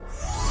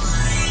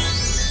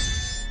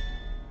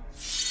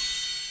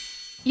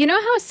You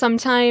know how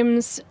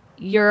sometimes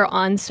you're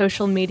on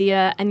social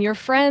media and your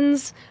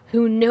friends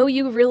who know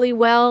you really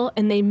well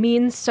and they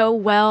mean so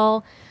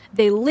well,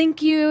 they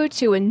link you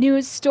to a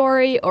news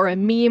story or a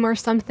meme or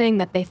something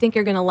that they think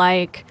you're going to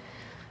like,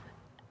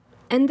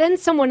 and then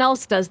someone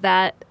else does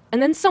that,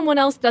 and then someone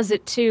else does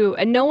it too,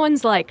 and no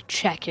one's like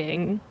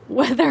checking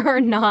whether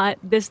or not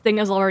this thing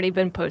has already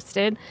been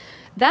posted.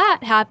 That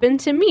happened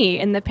to me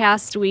in the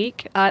past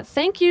week.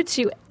 Thank you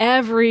to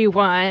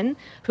everyone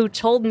who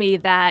told me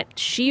that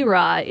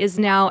She-Ra is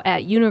now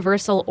at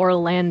Universal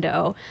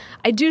Orlando.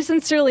 I do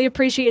sincerely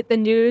appreciate the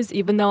news,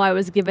 even though I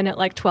was given it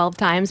like 12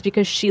 times,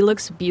 because she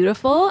looks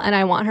beautiful and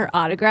I want her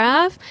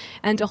autograph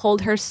and to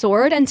hold her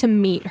sword and to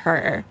meet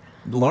her.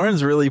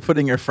 Lauren's really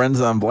putting her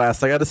friends on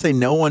blast. I got to say,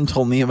 no one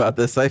told me about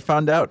this. I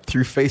found out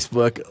through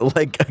Facebook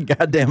like a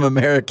goddamn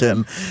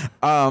American.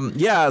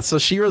 So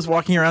She-Ra's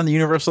walking around the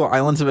Universal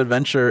Islands of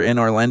Adventure in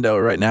Orlando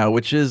right now,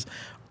 which is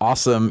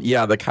awesome.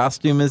 Yeah, the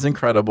costume is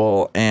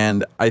incredible,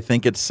 and I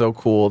think it's so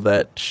cool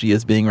that she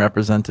is being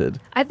represented.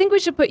 I think we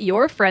should put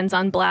your friends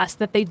on blast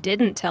that they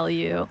didn't tell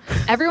you.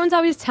 Everyone's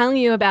always telling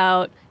you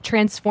about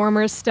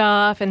Transformers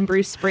stuff and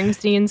Bruce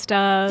Springsteen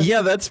stuff.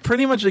 Yeah, that's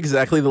pretty much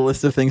exactly the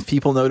list of things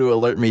people know to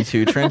alert me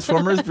to.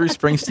 Transformers, Bruce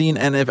Springsteen,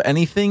 and if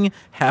anything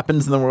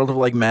happens in the world of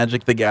like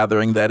Magic the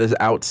Gathering that is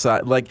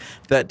outside, like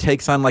that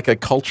takes on like a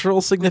cultural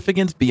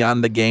significance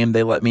beyond the game,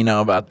 they let me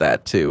know about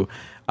that too.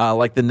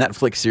 Like the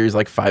Netflix series,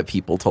 like 5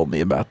 people told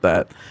me about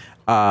that.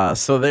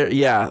 So there,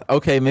 yeah,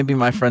 okay, maybe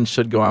my friends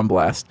should go on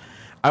blast.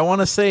 I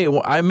want to say,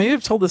 I may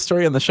have told this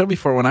story on the show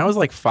before. When I was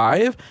like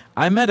 5,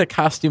 I met a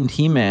costumed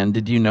He-Man.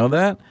 Did you know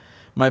that?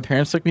 My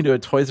parents took me to a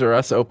Toys R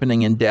Us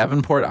opening in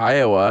Davenport,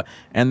 Iowa,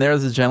 and there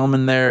was a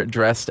gentleman there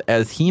dressed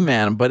as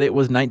He-Man, but it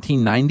was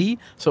 1990,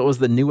 so it was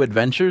the New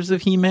Adventures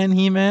of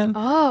He-Man,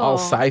 all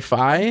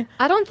sci-fi.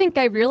 I don't think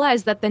I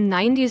realized that the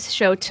 90s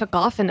show took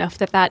off enough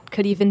that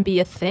could even be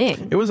a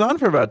thing. It was on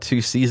for about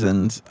 2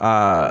 seasons,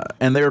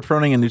 and they were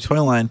promoting a new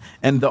toy line,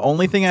 and the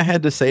only thing I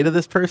had to say to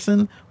this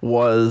person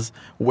was,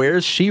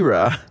 "Where's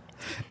She-Ra?"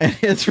 And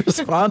his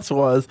response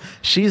was,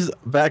 "She's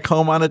back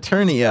home on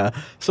Eternia."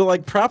 So,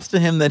 like, props to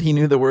him that he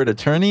knew the word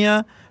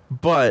Eternia,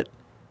 but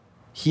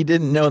he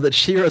didn't know that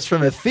She-Ra's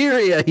from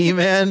Etheria,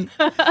 He-Man.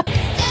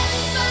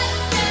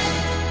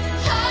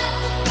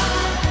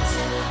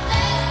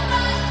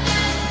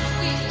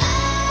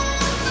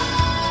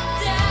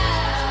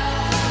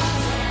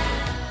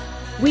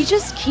 We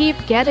just keep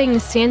getting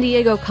San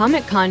Diego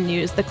Comic-Con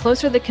news. The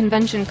closer the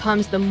convention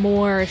comes, the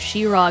more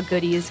She-Ra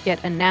goodies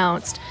get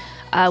announced.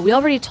 We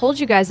already told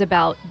you guys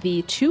about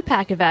the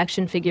 2-pack of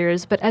action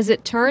figures, but as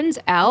it turns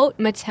out,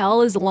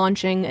 Mattel is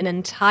launching an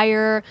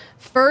entire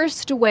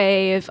first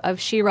wave of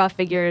She-Ra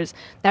figures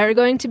that are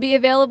going to be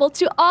available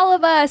to all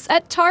of us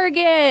at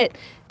Target.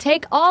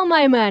 Take all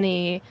my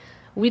money.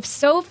 We've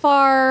so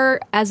far,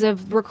 as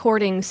of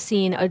recording,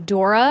 seen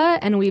Adora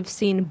and we've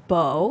seen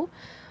Bo,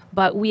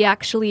 but we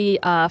actually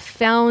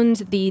found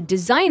the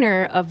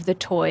designer of the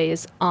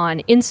toys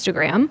on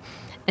Instagram,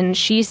 and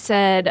she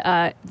said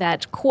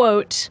that,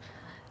 quote,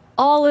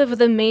 "All of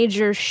the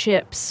major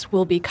ships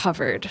will be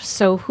covered."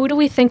 So who do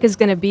we think is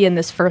going to be in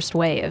this first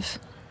wave?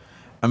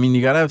 I mean,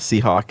 you got to have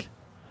Seahawk.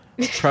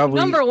 Probably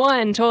number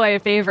one toy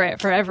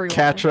favorite for everyone.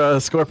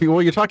 Catra, Scorpio.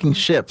 Well, you're talking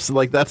ships.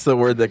 Like, that's the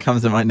word that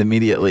comes to mind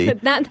immediately.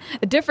 Not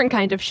a different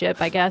kind of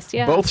ship, I guess,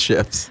 yeah. Both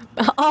ships.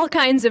 All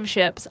kinds of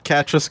ships.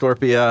 Catra,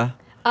 Scorpia.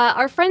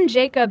 Our friend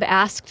Jacob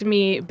asked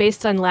me,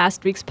 based on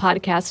last week's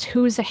podcast,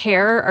 whose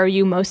hair are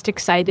you most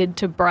excited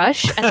to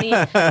brush? And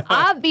the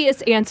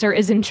obvious answer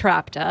is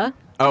Entrapta.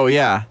 Oh,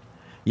 yeah.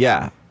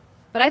 Yeah.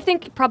 But I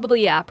think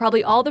probably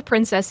all the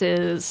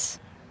princesses.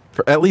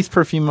 At least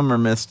Perfumum or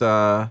Mist.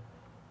 At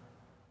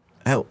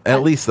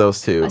least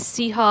those two. A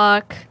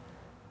Seahawk.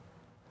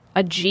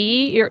 A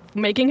G? You're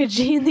making a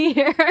G in the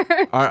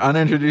air. Our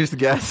unintroduced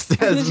guest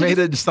has made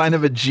a sign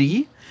of a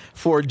G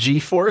for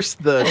G-Force,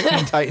 the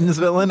Teen Titans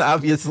villain,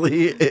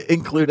 obviously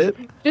included.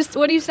 Just,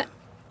 what do you say?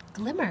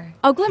 Glimmer.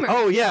 Oh, Glimmer.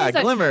 Oh, yeah,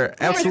 Glimmer.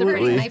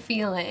 Absolutely. My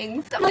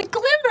feelings. I'm like,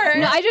 Glimmer.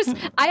 No,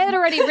 I had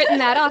already written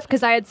that off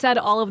because I had said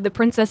all of the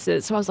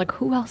princesses. So I was like,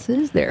 who else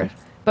is there?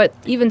 But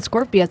even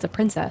Scorpia is a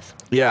princess.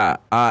 Yeah,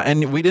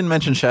 and we didn't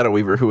mention Shadow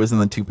Weaver, who was in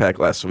the 2-pack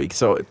last week.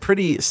 So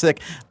pretty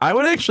sick. I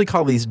would actually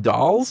call these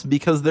dolls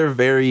because they're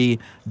very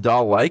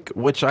doll-like,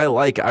 which I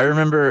like. I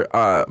remember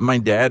my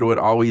dad would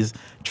always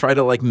try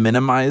to like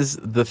minimize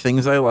the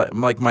things I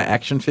like my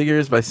action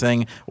figures by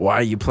saying, "Why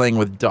are you playing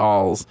with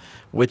dolls?"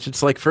 Which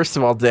it's like, first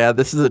of all, Dad,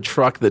 this is a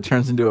truck that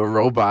turns into a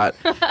robot.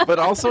 But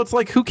also it's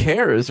like, who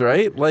cares,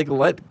 right? Like,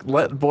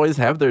 let boys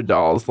have their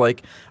dolls.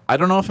 Like, I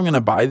don't know if I'm going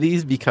to buy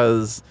these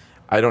because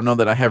I don't know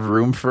that I have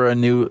room for a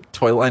new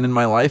toy line in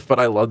my life, but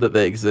I love that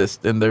they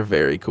exist, and they're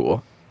very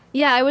cool.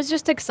 Yeah, I was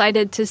just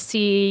excited to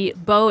see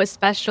Bo,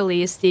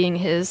 especially seeing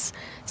his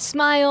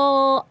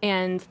smile,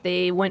 and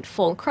they went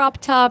full crop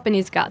top, and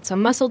he's got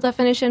some muscle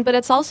definition, but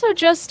it's also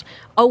just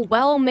a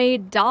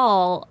well-made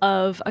doll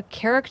of a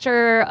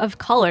character of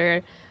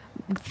color.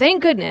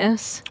 Thank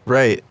goodness.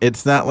 Right.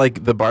 It's not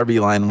like the Barbie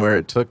line where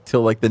it took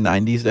till like the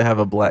 90s to have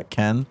a black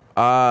Ken.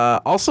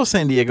 Also,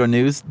 San Diego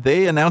news,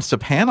 they announced a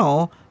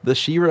panel. The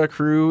She-Ra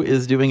crew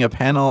is doing a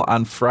panel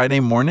on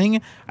Friday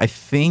morning. I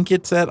think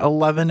it's at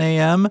 11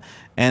 a.m.,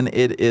 and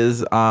it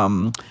is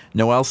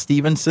Noelle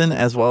Stevenson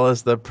as well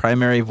as the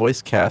primary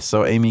voice cast.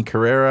 So Amy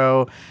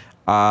Carrero,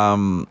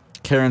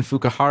 Karen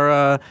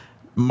Fukuhara,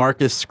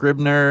 Marcus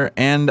Scribner,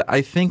 and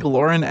I think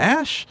Lauren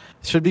Ash.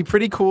 Should be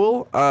pretty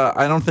cool.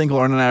 I don't think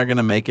Lauren and I are going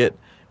to make it,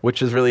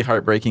 which is really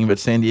heartbreaking, but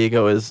San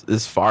Diego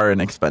is far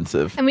and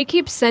expensive. And we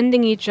keep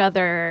sending each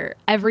other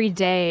every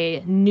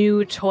day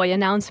new toy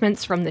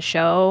announcements from the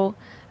show.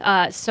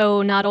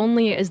 So not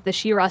only is the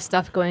She-Ra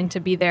stuff going to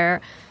be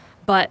there,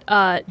 but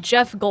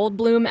Jeff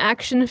Goldblum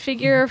action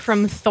figure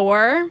from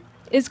Thor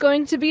is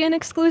going to be an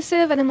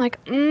exclusive. And I'm like,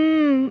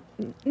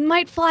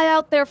 might fly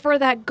out there for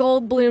that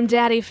Goldblum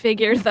daddy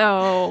figure,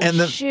 though. And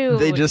Shoot.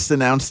 They just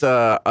announced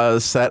a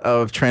set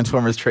of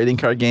Transformers trading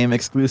card game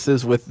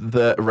exclusives with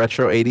the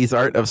retro 80s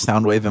art of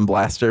Soundwave and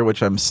Blaster,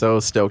 which I'm so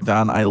stoked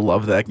on. I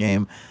love that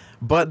game.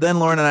 But then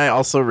Lauren and I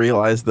also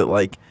realized that,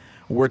 like,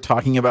 we're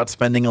talking about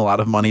spending a lot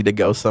of money to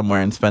go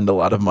somewhere and spend a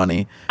lot of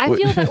money. I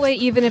feel that way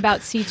even about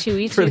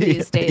C2E2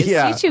 these days.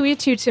 Yeah.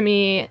 C2E2 to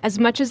me, as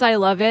much as I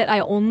love it, I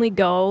only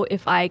go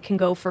if I can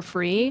go for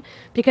free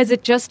because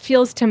it just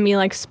feels to me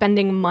like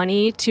spending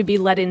money to be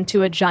let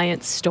into a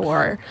giant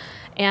store.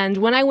 And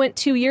when I went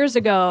 2 years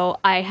ago,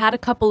 I had a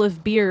couple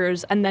of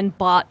beers and then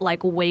bought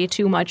like way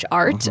too much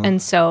art. Mm-hmm.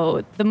 And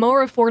so the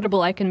more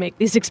affordable I can make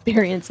these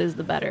experiences,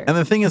 the better. And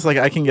the thing is, like,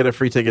 I can get a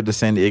free ticket to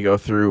San Diego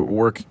through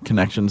work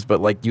connections, but,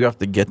 like, you have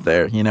to get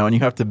there, you know, and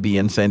you have to be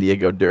in San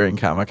Diego during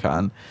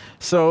Comic-Con.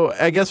 So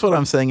I guess what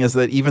I'm saying is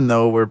that even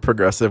though we're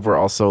progressive, we're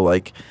also,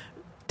 like,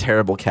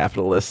 terrible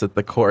capitalists at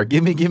the core.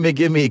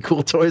 Gimme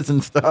cool toys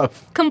and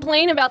stuff.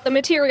 Complain about the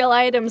material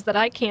items that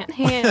I can't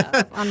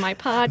have on my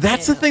podcast.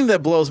 That's the thing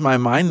that blows my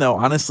mind, though,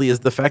 honestly, is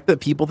the fact that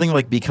people think,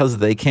 like, because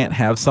they can't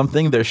have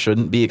something, there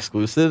shouldn't be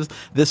exclusives.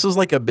 This was,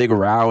 like, a big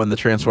row in the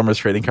Transformers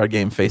trading card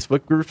game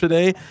Facebook group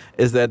today,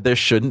 is that there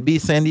shouldn't be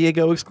San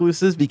Diego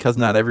exclusives because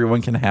not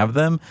everyone can have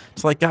them.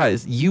 It's like,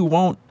 guys, you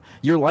won't.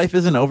 Your life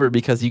isn't over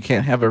because you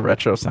can't have a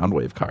retro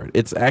Soundwave card.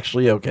 It's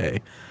actually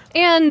okay.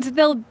 And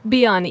they'll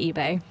be on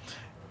eBay.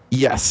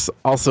 Yes,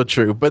 also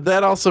true. But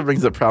that also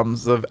brings up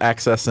problems of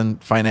access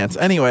and finance.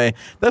 Anyway,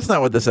 that's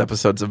not what this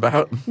episode's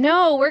about.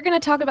 No, we're going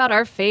to talk about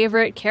our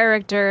favorite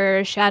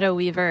character, Shadow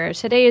Weaver.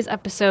 Today's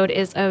episode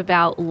is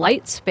about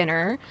Light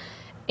Spinner,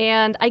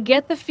 and I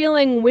get the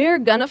feeling we're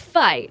gonna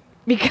fight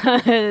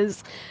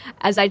because,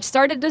 as I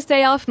started to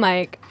say off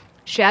mic,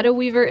 Shadow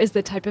Weaver is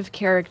the type of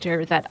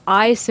character that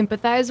I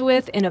sympathize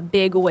with in a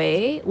big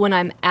way when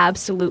I'm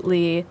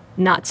absolutely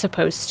not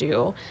supposed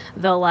to.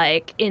 The,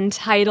 like,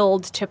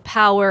 entitled to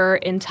power,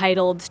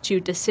 entitled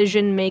to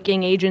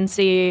decision-making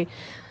agency.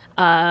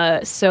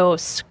 So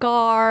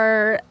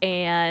Scar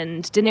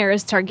and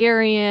Daenerys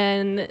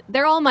Targaryen,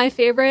 they're all my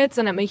favorites,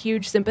 and I'm a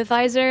huge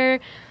sympathizer.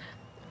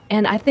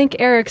 And I think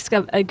Eric's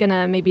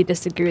gonna maybe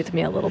disagree with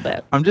me a little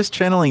bit. I'm just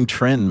channeling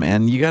Trin,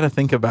 man. You got to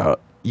think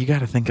about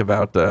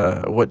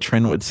what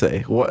Trin would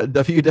say. What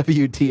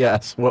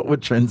WWTS? What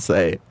would Trin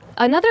say?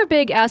 Another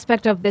big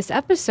aspect of this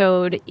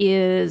episode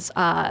is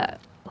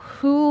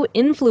who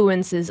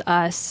influences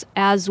us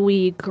as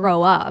we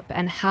grow up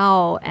and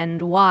how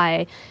and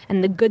why,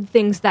 and the good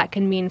things that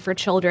can mean for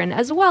children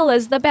as well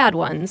as the bad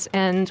ones.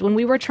 And when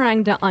we were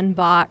trying to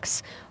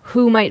unbox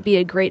who might be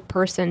a great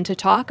person to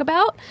talk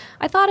about,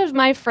 I thought of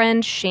my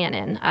friend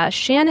Shannon.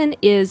 Shannon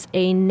is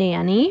a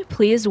nanny.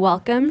 Please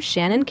welcome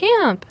Shannon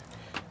Campe.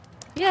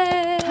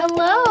 Yay!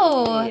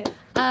 Hello.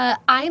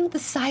 I'm the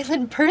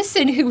silent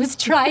person who was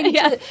trying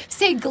to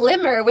say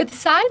glimmer with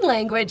sign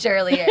language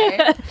earlier.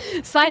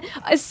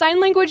 Is sign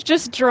language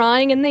just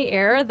drawing in the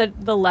air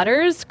the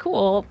letters?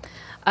 Cool.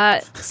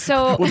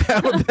 So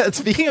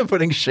Speaking of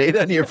putting shade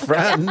on your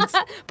friends.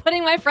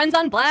 Putting my friends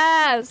on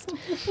blast.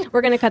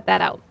 We're going to cut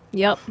that out.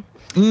 Yep.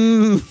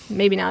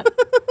 Maybe not.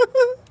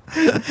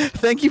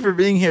 Thank you for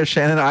being here,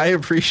 Shannon. I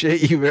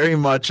appreciate you very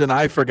much, and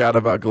I forgot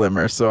about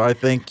Glimmer, so I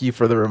thank you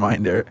for the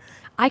reminder.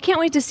 I can't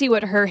wait to see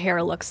what her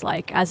hair looks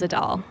like as a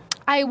doll.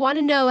 I want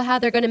to know how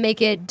they're going to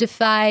make it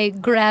defy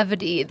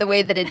gravity the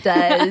way that it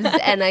does.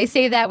 And I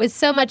say that with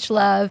so much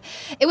love.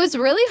 It was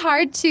really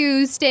hard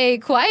to stay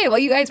quiet while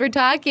you guys were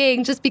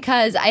talking just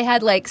because I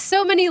had like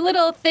so many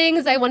little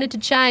things I wanted to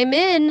chime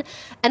in.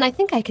 And I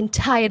think I can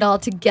tie it all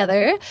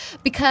together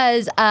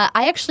because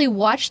I actually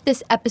watched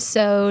this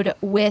episode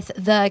with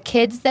the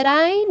kids that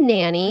I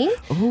nanny.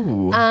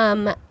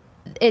 Ooh.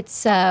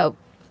 It's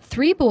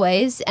 3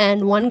 boys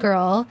and 1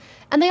 girl,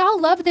 and they all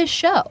love this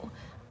show.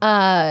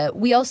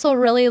 We also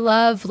really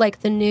love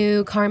like the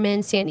new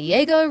Carmen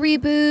Sandiego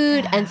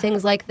reboot and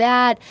things like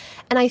that.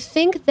 And I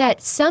think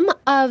that some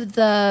of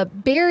the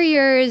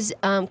barriers,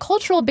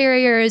 cultural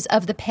barriers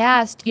of the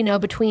past, you know,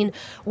 between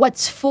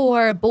what's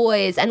for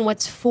boys and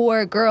what's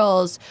for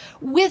girls,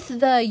 with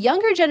the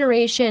younger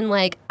generation,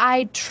 like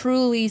I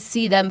truly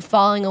see them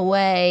falling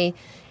away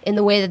in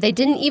the way that they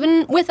didn't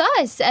even with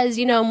us as,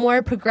 you know,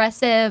 more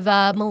progressive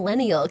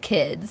millennial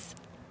kids.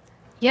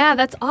 Yeah,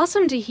 that's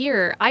awesome to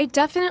hear. I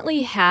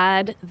definitely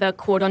had the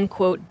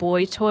quote-unquote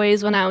boy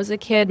toys when I was a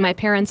kid. My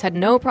parents had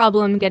no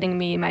problem getting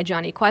me my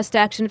Johnny Quest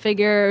action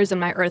figures and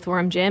my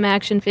Earthworm Jim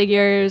action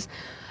figures.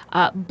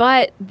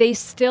 But they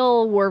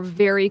still were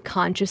very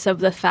conscious of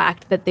the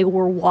fact that they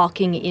were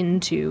walking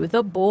into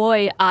the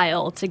boy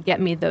aisle to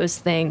get me those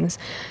things.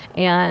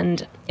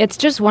 And it's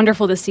just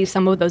wonderful to see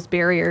some of those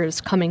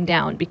barriers coming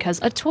down, because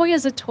a toy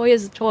is a toy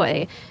is a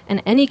toy,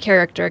 and any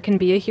character can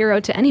be a hero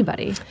to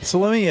anybody. So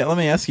let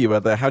me ask you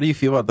about that. How do you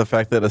feel about the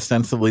fact that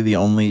ostensibly the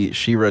only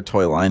She-Ra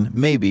toy line,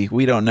 maybe,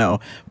 we don't know,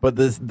 but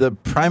the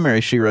primary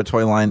She-Ra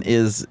toy line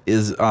is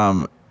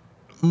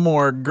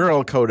more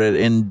girl-coded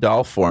in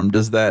doll form?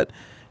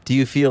 Do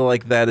you feel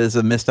like that is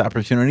a missed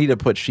opportunity to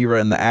put She-Ra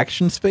in the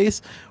action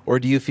space, or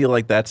do you feel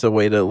like that's a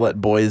way to let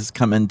boys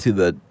come into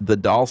the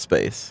doll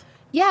space?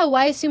 Yeah, well,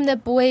 I assume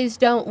that boys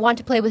don't want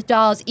to play with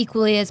dolls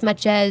equally as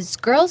much as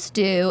girls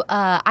do.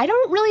 I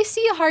don't really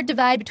see a hard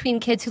divide between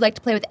kids who like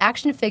to play with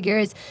action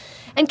figures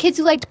and kids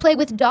who like to play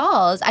with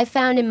dolls. I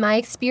found in my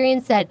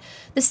experience that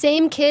the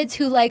same kids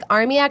who like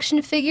army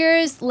action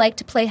figures like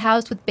to play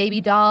house with baby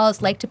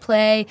dolls, like to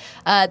play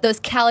those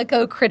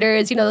calico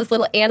critters, those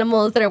little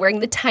animals that are wearing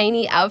the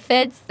tiny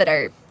outfits that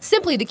are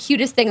simply the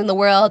cutest thing in the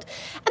world.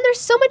 And there's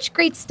so much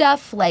great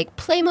stuff like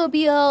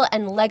Playmobil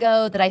and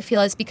Lego that I feel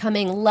is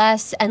becoming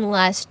less and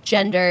less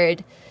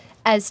gendered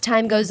as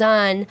time goes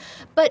on.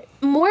 But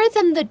more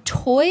than the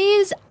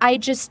toys,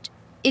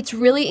 it's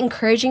really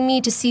encouraging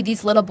me to see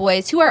these little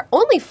boys who are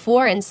only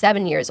 4 and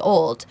 7 years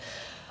old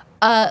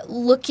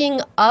looking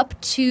up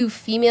to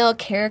female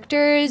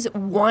characters,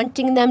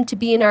 wanting them to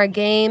be in our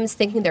games,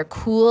 thinking they're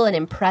cool and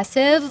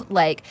impressive.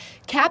 Like,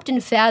 Captain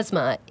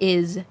Phasma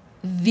is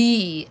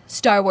the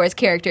Star Wars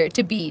character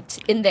to beat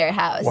in their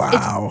house. Wow.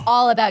 It's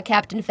all about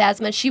Captain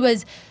Phasma. She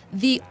was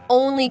the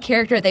only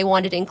character they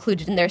wanted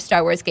included in their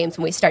Star Wars games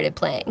when we started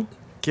playing.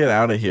 Get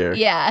out of here.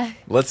 Yeah.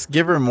 Let's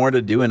give her more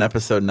to do in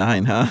episode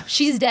 9, huh?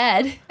 She's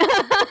dead.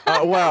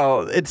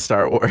 Well, it's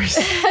Star Wars.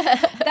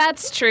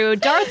 That's true.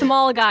 Darth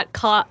Maul got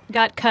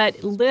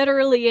cut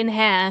literally in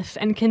half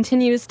and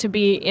continues to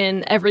be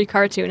in every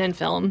cartoon and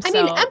film. I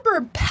mean,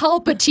 Emperor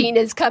Palpatine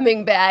is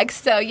coming back,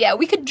 so yeah,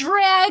 we could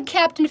drag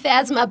Captain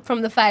Phasma up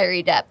from the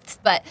fiery depths.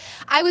 But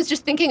I was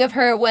just thinking of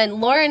her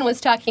when Lauren was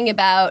talking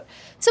about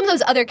some of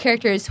those other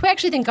characters who I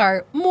actually think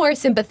are more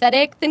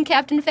sympathetic than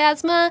Captain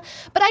Phasma.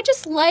 But I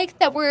just like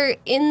that we're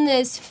in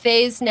this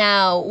phase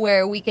now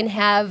where we can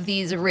have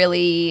these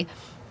really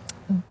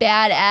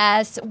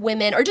badass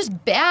women, or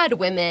just bad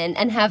women,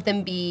 and have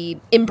them be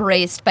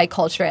embraced by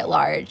culture at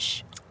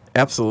large.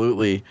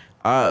 Absolutely.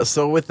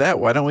 So with that,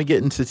 why don't we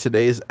get into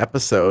today's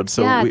episode?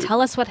 Tell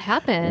us what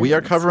happened. We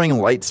are covering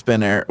Light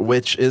Spinner,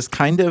 which is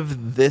kind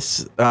of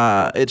this,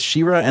 it's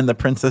She-Ra and the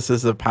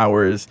Princesses of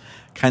Powers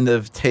kind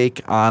of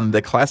take on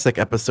the classic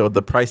episode,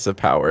 The Price of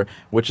Power,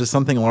 which is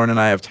something Lauren and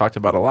I have talked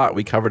about a lot.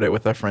 We covered it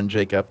with our friend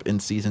Jacob in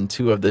season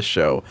 2 of this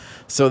show.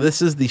 So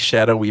this is the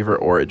Shadow Weaver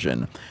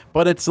origin,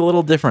 but it's a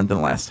little different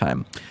than last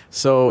time.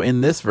 So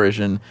in this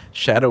version,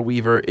 Shadow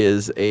Weaver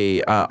is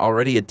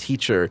already a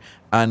teacher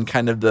on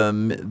kind of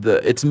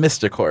it's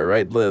Mysticor,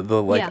 right?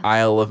 The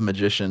Isle of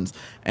Magicians.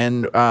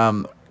 And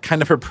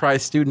kind of her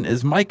prize student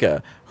is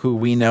Micah, who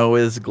we know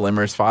is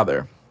Glimmer's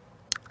father.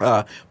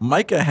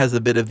 Micah has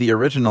a bit of the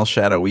original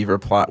Shadow Weaver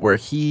plot where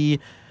he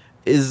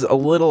is a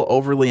little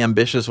overly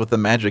ambitious with the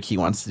magic he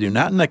wants to do,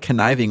 not in a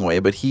conniving way,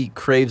 but he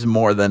craves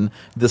more than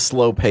the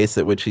slow pace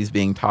at which he's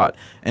being taught.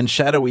 And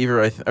Shadow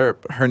Weaver,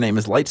 her name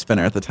is Light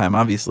Spinner at the time,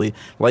 obviously.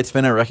 Light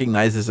Spinner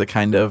recognizes a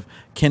kind of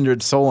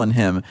kindred soul in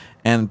him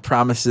and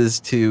promises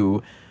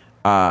to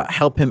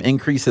help him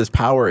increase his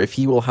power if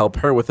he will help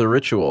her with a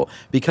ritual,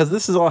 because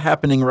this is all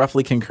happening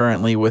roughly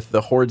concurrently with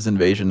the Horde's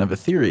invasion of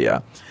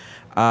Etheria.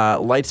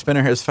 Light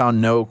Spinner has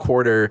found no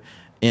quarter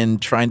in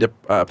trying to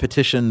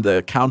petition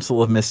the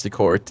Council of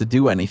Mysticor to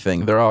do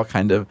anything. They're all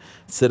kind of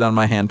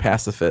sit-on-my-hand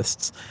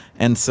pacifists.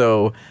 And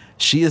so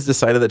she has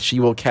decided that she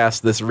will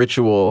cast this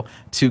ritual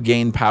to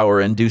gain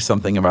power and do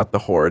something about the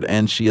Horde,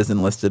 and she has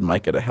enlisted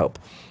Micah to help.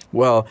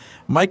 Well,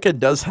 Micah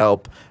does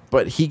help,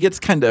 but he gets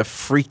kind of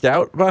freaked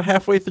out about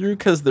halfway through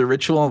because the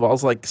ritual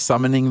involves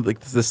summoning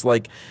this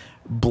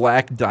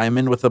black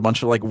diamond with a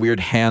bunch of weird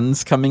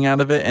hands coming out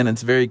of it, and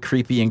it's very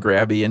creepy and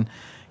grabby, and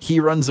he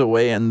runs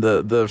away, and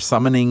the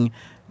summoning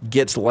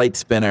gets Light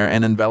Spinner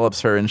and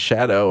envelops her in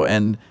shadow,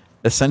 and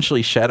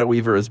essentially Shadow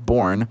Weaver is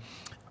born.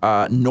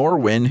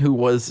 Norwin, who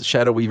was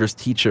Shadow Weaver's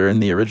teacher in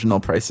the original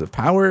Price of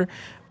Power,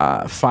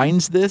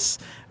 finds this,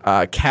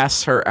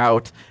 casts her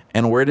out,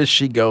 and where does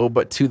she go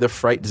but to the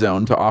Fright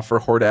Zone to offer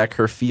Hordak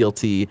her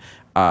fealty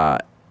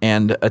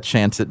and a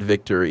chance at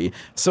victory.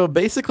 So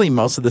basically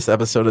most of this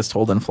episode is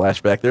told in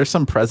flashback. There's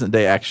some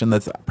present-day action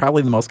that's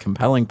probably the most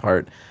compelling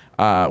part,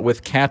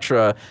 with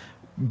Catra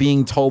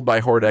being told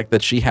by Hordak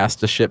that she has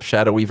to ship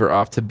Shadow Weaver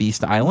off to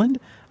Beast Island,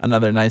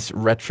 another nice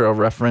retro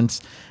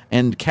reference,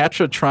 and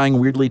Catra trying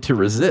weirdly to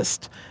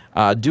resist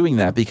doing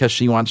that because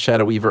she wants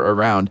Shadow Weaver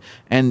around.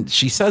 And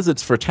she says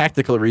it's for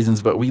tactical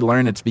reasons, but we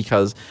learn it's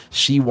because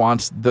she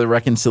wants the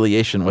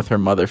reconciliation with her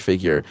mother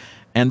figure.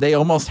 And they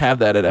almost have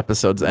that at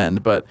episode's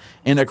end. But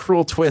in a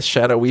cruel twist,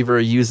 Shadow Weaver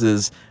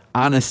uses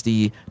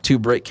honesty to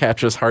break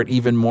Catra's heart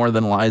even more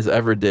than lies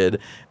ever did,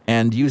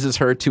 and uses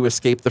her to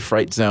escape the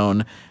fright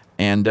zone.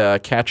 And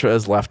Catra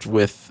is left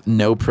with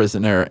no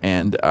prisoner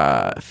and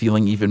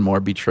feeling even more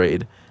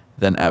betrayed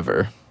than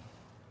ever.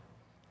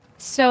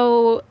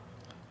 So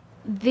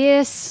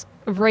this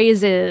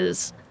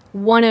raises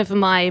one of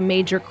my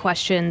major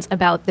questions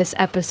about this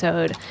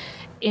episode,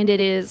 and it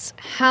is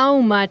how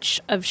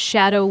much of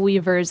Shadow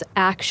Weaver's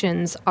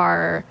actions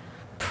are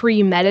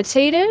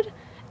premeditated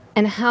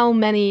and how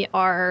many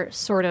are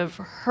sort of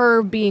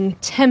her being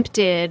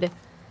tempted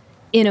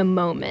in a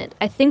moment.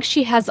 I think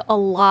she has a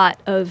lot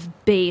of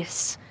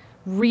base,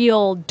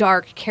 real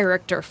dark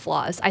character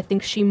flaws. I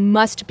think she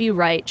must be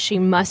right. She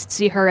must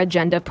see her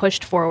agenda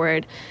pushed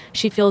forward.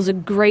 She feels a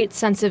great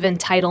sense of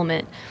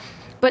entitlement.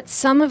 But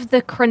some of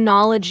the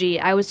chronology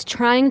I was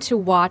trying to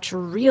watch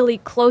really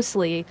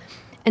closely,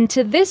 and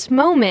to this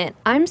moment,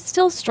 I'm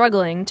still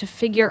struggling to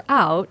figure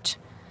out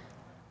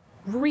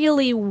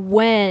really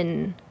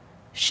when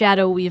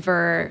Shadow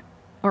Weaver,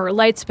 or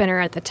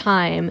Lightspinner at the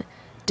time,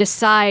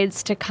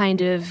 decides to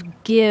kind of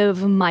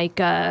give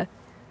Micah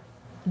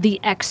the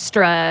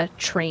extra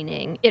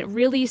training. It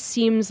really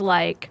seems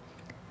like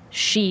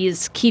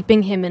she's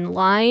keeping him in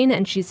line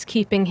and she's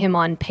keeping him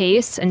on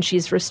pace and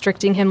she's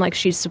restricting him like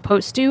she's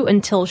supposed to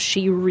until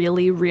she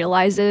really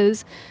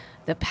realizes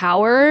the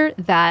power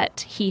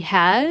that he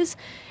has.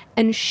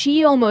 And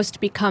she almost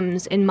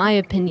becomes, in my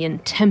opinion,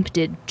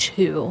 tempted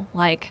too.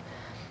 Like,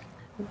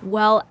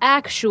 well,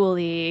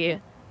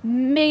 actually,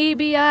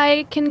 maybe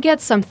I can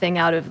get something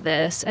out of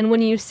this. And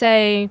when you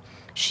say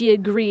she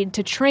agreed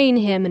to train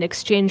him in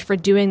exchange for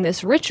doing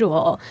this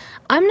ritual,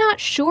 I'm not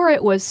sure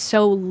it was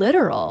so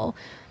literal.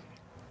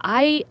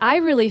 I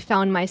really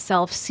found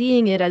myself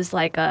seeing it as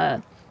like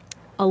a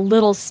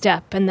little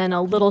step and then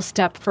a little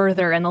step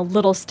further and a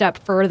little step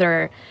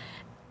further,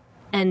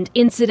 and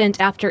incident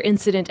after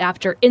incident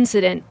after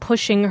incident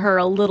pushing her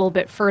a little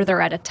bit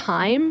further at a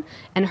time,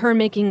 and her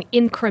making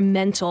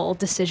incremental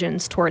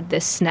decisions toward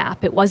this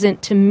snap. It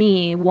wasn't, to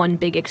me, one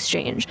big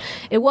exchange.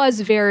 It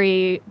was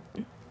very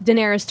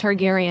Daenerys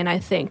Targaryen, I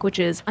think, which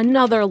is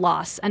another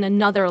loss and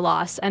another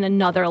loss and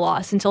another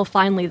loss until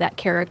finally that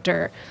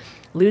character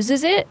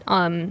loses it.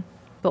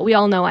 But we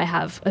all know I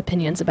have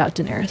opinions about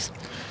Daenerys.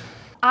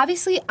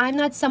 Obviously, I'm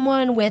not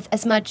someone with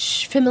as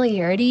much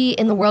familiarity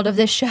in the world of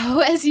this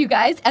show as you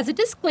guys. As a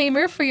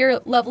disclaimer for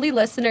your lovely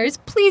listeners,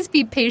 please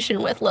be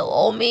patient with little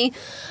old me.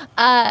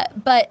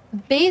 But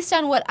based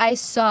on what I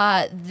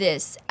saw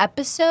this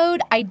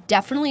episode, I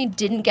definitely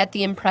didn't get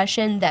the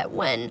impression that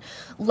when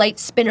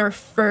Lightspinner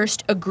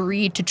first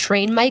agreed to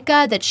train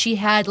Micah, that she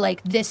had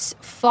like this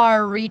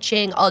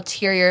far-reaching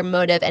ulterior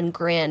motive and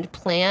grand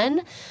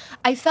plan.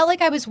 I felt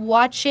like I was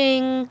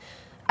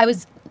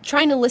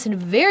trying to listen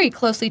very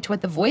closely to what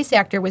the voice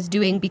actor was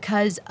doing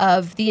because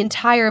of the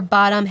entire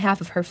bottom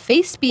half of her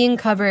face being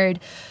covered.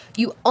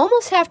 You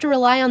almost have to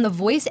rely on the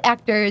voice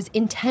actor's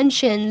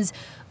intentions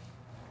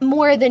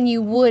more than you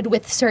would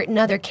with certain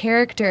other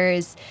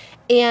characters.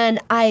 And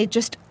I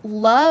just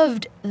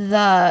loved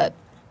the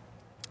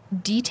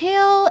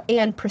detail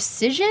and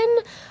precision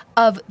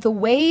of the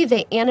way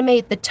they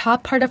animate the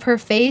top part of her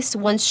face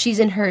once she's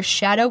in her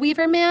Shadow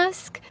Weaver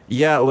mask.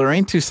 Yeah,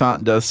 Lorraine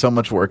Toussaint does so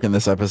much work in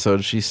this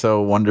episode. She's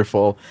so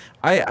wonderful.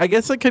 I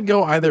guess it could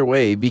go either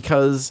way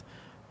because,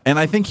 and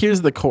I think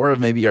here's the core of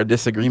maybe our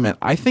disagreement.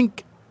 I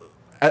think,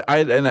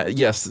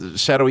 yes,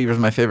 Shadow Weaver is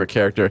my favorite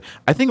character.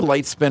 I think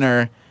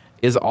Lightspinner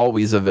is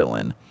always a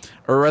villain.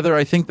 Or rather,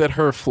 I think that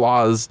her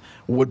flaws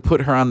would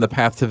put her on the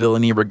path to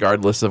villainy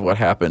regardless of what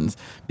happens.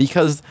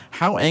 Because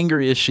how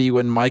angry is she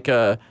when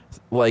Micah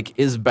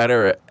is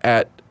better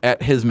at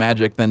his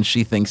magic than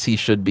she thinks he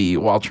should be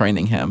while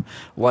training him?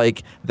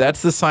 Like,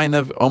 that's the sign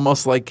of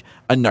almost like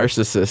a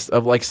narcissist,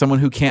 of like someone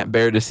who can't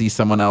bear to see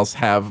someone else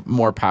have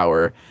more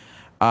power.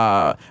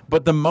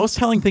 But the most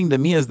telling thing to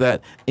me is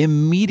that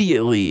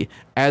immediately,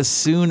 as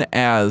soon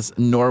as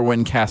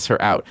Norwyn casts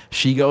her out,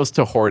 she goes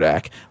to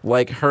Hordak.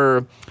 Like,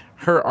 her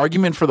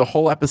argument for the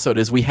whole episode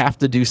is we have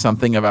to do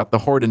something about the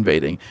Horde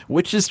invading,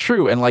 which is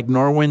true. And like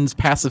Norwyn's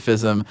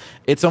pacifism,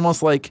 it's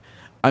almost like,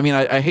 I mean,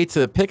 I hate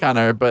to pick on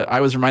her, but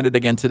I was reminded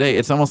again today,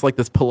 it's almost like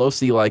this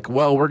Pelosi, like,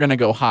 well, we're going to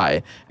go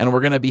high and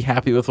we're going to be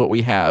happy with what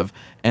we have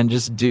and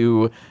just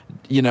do,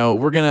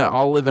 we're going to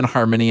all live in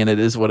harmony and it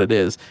is what it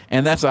is.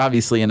 And that's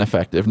obviously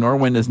ineffective.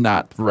 Norwyn is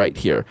not right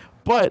here.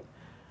 But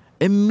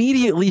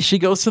immediately she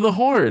goes to the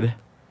Horde.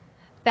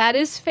 That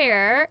is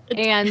fair.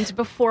 And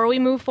before we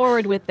move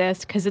forward with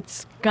this, because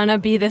it's going to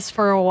be this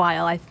for a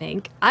while, I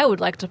think, I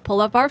would like to pull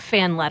up our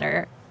fan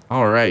letter.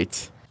 All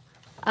right.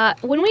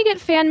 When we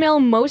get fan mail,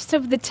 most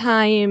of the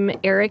time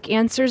Eric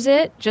answers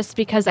it, just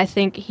because I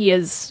think he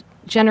is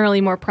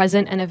generally more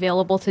present and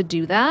available to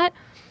do that.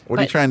 What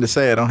are you trying to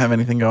say? I don't have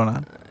anything going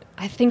on.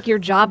 I think your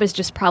job is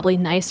just probably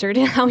nicer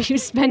to how you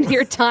spend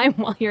your time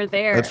while you're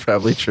there. That's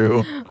probably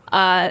true.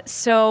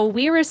 So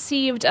we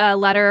received a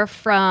letter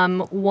from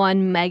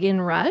one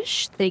Megan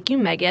Rush. Thank you,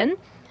 Megan.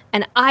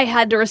 And I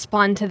had to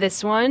respond to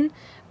this one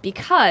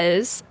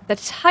because the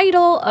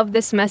title of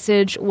this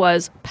message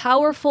was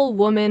Powerful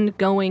Woman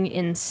Going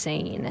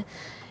Insane.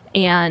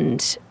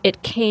 And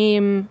it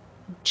came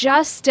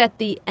just at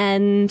the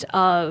end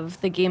of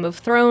the Game of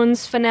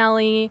Thrones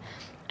finale.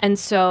 And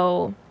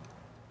so,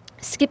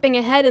 skipping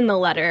ahead in the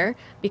letter,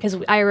 because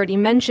I already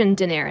mentioned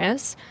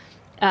Daenerys,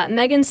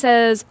 Megan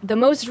says, the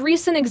most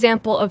recent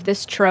example of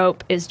this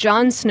trope is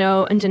Jon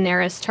Snow and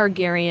Daenerys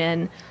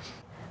Targaryen.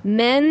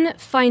 Men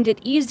find it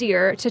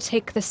easier to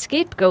take the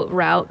scapegoat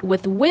route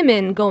with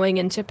women going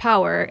into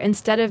power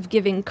instead of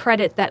giving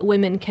credit that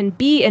women can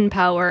be in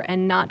power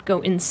and not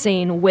go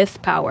insane with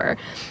power.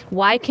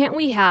 Why can't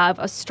we have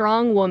a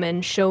strong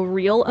woman show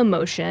real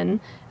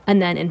emotion?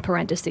 And then in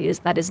parentheses,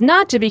 that is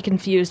not to be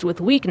confused with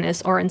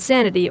weakness or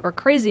insanity or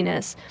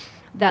craziness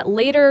that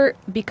later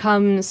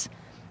becomes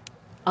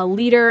a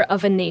leader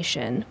of a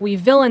nation. We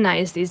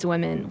villainize these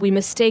women. We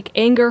mistake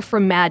anger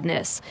for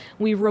madness.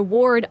 We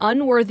reward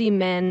unworthy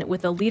men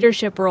with a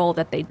leadership role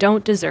that they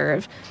don't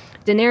deserve.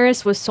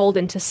 Daenerys was sold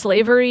into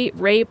slavery,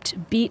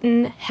 raped,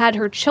 beaten, had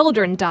her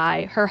children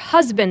die, her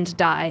husband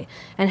die,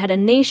 and had a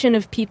nation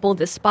of people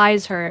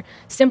despise her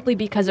simply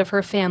because of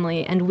her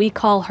family, and we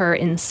call her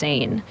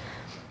insane.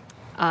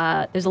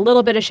 There's a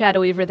little bit of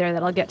Shadow Weaver there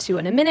that I'll get to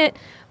in a minute,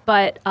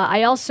 but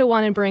I also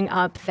want to bring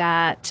up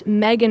that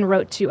Megan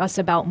wrote to us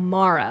about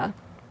Mara,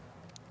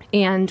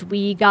 and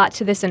we got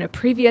to this in a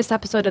previous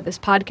episode of this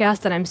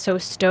podcast, and I'm so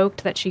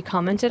stoked that she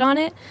commented on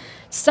it.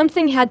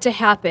 Something had to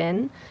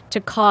happen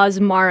to cause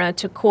Mara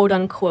to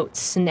quote-unquote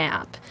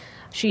snap.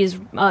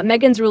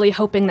 Megan's really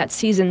hoping that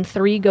season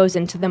 3 goes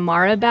into the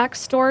Mara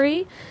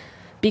backstory,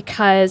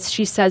 because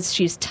she says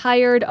she's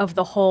tired of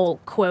the whole,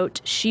 quote,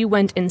 she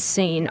went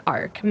insane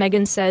arc.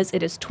 Megan says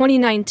it is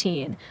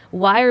 2019.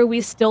 Why are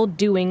we still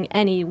doing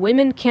any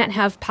women can't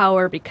have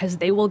power because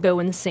they will go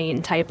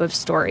insane type of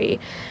story?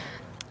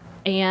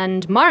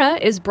 And Mara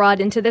is brought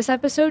into this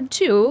episode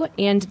too,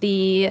 and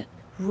the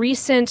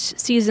recent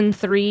season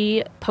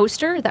 3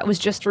 poster that was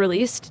just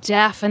released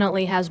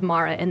definitely has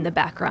Mara in the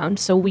background,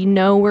 so we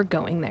know we're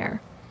going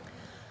there.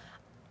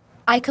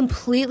 I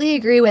completely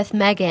agree with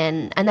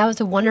Megan, and that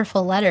was a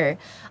wonderful letter.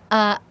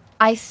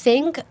 I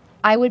think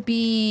I would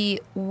be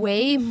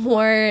way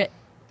more,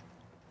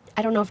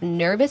 I don't know if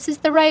nervous is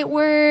the right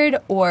word,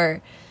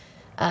 or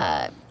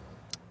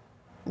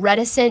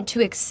reticent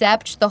to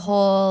accept the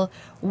whole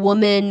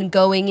woman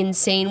going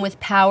insane with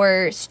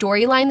power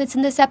storyline that's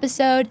in this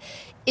episode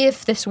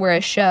if this were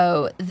a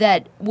show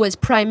that was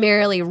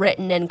primarily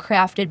written and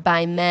crafted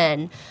by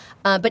men.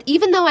 But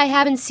even though I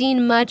haven't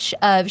seen much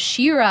of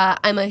She-Ra,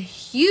 I'm a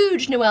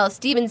huge Noelle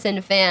Stevenson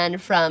fan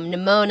from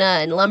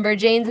Nimona and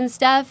Lumberjanes and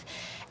stuff,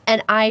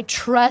 and I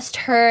trust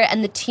her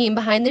and the team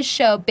behind this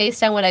show,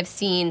 based on what I've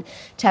seen,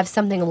 to have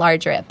something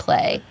larger at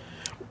play.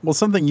 Well,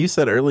 something you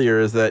said earlier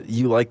is that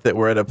you like that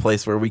we're at a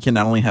place where we can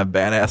not only have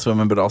badass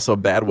women, but also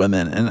bad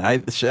women.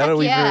 And Shadow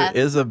Weaver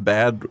is a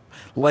bad,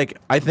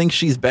 I think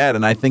she's bad,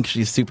 and I think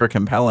she's super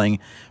compelling.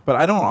 But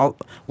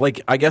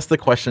I guess the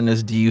question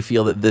is, do you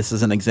feel that this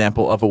is an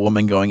example of a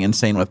woman going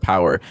insane with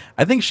power?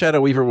 I think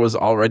Shadow Weaver was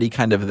already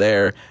kind of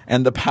there,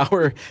 and the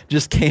power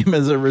just came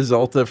as a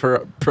result of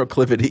her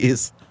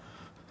proclivities.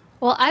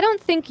 Well, I don't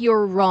think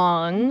you're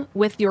wrong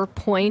with your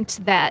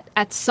point that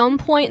at some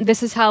point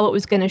this is how it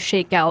was going to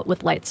shake out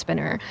with Light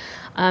Spinner.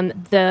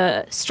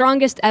 The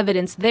strongest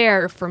evidence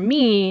there for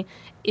me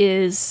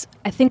is,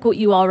 I think what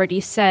you already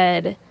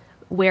said,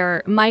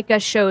 where Micah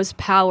shows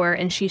power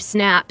and she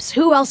snaps,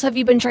 who else have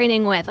you been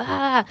training with?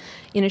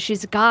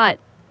 She's got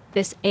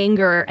this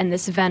anger and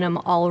this venom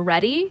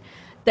already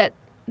that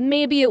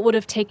maybe it would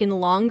have taken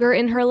longer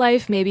in her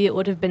life. Maybe it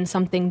would have been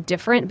something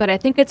different. But I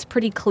think it's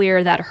pretty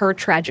clear that her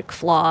tragic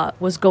flaw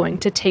was going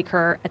to take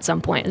her at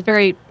some point. It's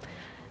very,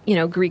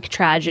 Greek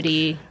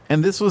tragedy.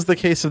 And this was the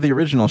case of the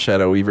original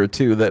Shadow Weaver,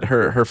 too, that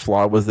her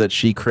flaw was that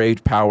she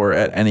craved power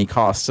at any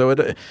cost. So,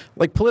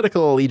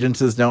 political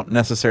allegiances don't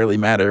necessarily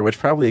matter, which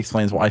probably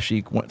explains why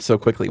she so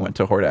quickly went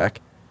to Hordak.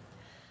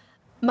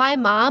 My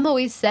mom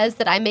always says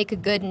that I make a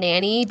good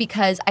nanny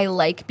because I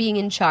like being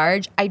in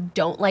charge. I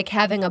don't like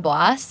having a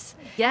boss.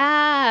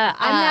 Yeah,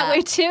 I'm that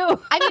way too.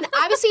 I mean,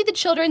 obviously the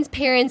children's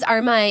parents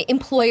are my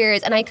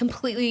employers, and I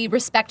completely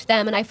respect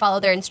them and I follow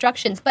their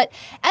instructions. But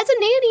as a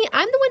nanny,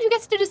 I'm the one who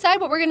gets to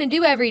decide what we're going to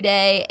do every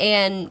day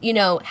and,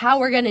 how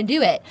we're going to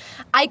do it.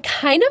 I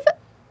kind of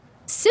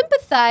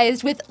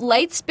sympathized with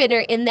Light Spinner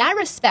in that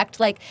respect.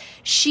 When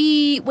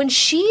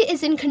she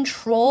is in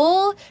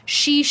control,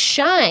 she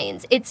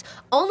shines. It's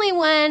only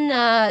when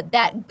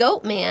that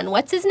goat man,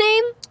 what's his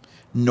name?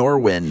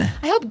 Norwin.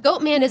 I hope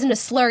Goatman isn't a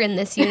slur in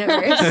this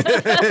universe.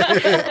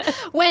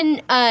 When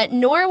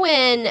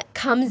Norwin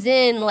comes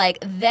in,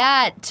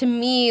 that to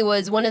me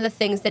was one of the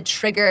things that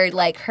triggered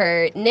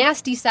her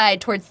nasty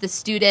side towards the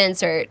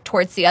students or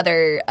towards the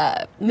other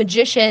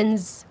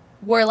magicians,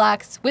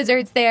 warlocks,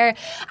 wizards there.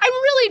 I'm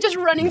really just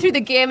running through the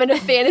gamut of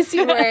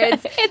fantasy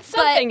words. It's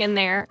something in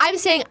there. I'm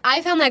saying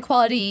I found that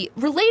quality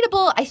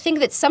relatable. I think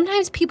that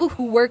sometimes people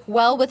who work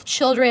well with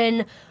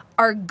children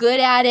are good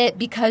at it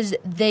because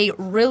they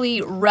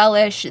really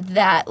relish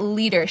that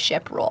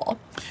leadership role.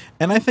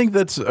 And I think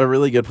that's a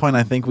really good point.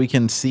 I think we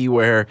can see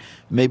where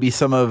maybe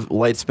some of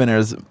Light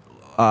Spinner's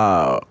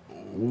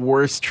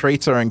worst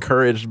traits are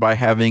encouraged by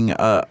having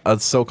a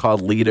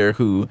so-called leader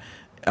who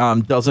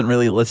doesn't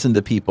really listen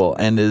to people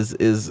and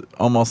is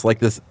almost like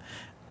this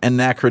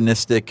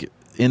anachronistic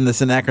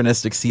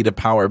seat of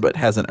power, but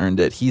hasn't earned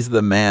it. He's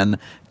the man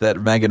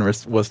that Megan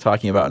was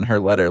talking about in her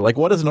letter. Like,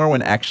 what does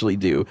Norwin actually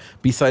do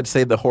besides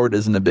say the Horde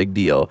isn't a big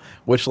deal?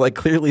 Which, like,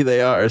 clearly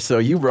they are. So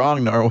you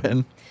wrong,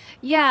 Norwin.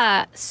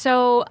 Yeah,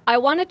 so I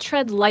want to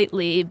tread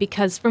lightly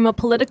because from a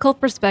political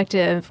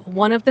perspective,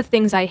 one of the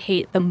things I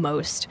hate the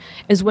most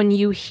is when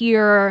you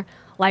hear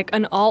like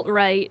an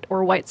alt-right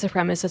or white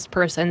supremacist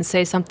person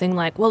say something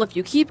like, well, if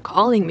you keep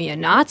calling me a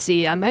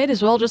Nazi, I might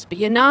as well just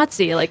be a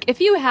Nazi. Like,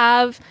 if you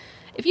have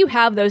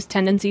those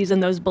tendencies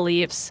and those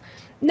beliefs,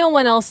 no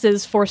one else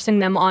is forcing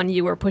them on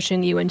you or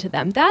pushing you into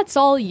them. That's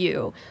all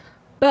you.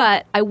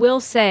 But I will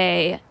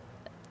say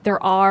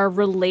there are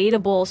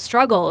relatable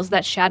struggles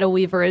that Shadow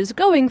Weaver is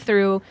going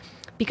through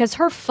because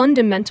her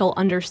fundamental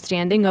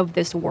understanding of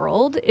this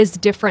world is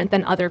different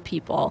than other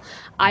people.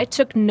 I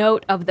took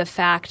note of the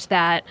fact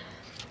that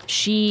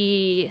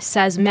she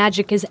says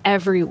magic is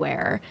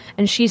everywhere,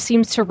 and she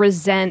seems to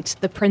resent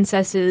the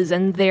princesses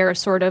and their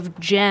sort of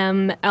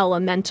gem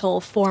elemental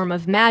form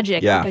of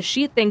magic because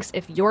she thinks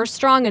if you're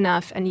strong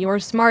enough and you're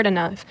smart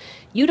enough,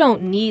 you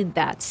don't need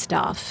that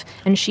stuff.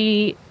 And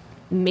she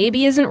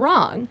maybe isn't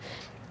wrong.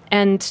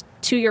 And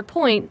to your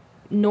point,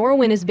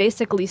 Norwin is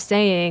basically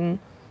saying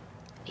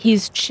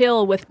he's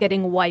chill with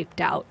getting wiped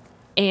out.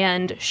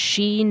 And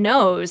she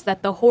knows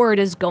that the Horde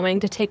is going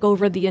to take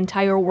over the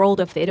entire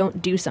world if they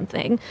don't do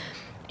something.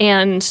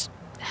 And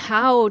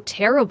how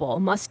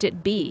terrible must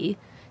it be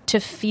to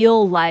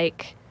feel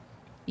like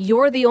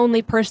you're the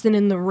only person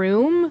in the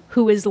room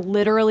who is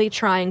literally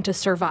trying to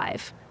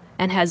survive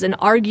and has an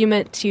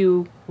argument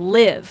to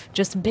live,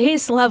 just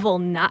base level,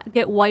 not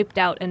get wiped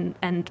out and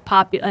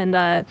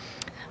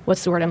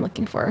what's the word I'm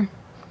looking for?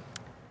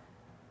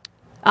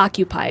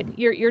 Occupied.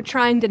 You're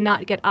trying to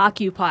not get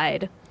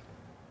occupied.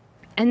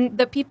 And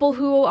the people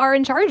who are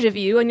in charge of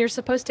you and you're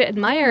supposed to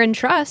admire and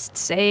trust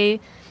say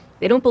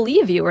they don't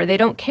believe you or they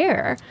don't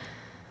care.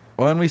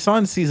 Well, and we saw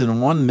in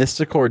season 1,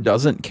 Mysticor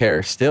doesn't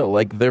care still.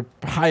 Like, they're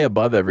high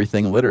above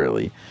everything,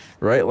 literally.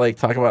 Right? Like,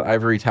 talk about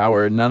Ivory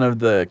Tower. None of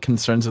the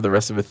concerns of the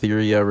rest of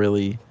Etheria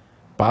really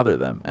bother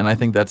them. And I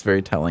think that's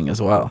very telling as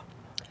well.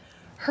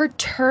 Her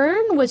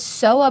turn was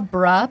so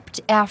abrupt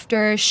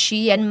after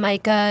she and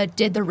Micah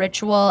did the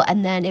ritual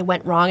and then it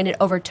went wrong and it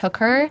overtook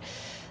her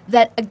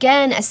that,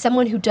 again, as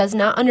someone who does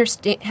not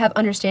have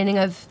understanding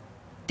of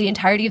the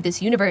entirety of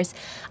this universe,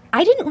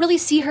 I didn't really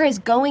see her as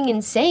going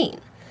insane.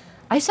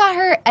 I saw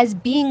her as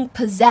being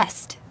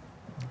possessed.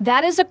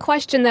 That is a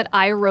question that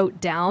I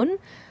wrote down.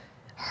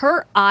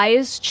 Her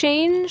eyes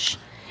change,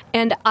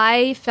 and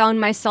I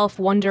found myself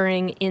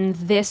wondering in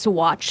this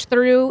watch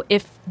through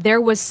if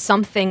there was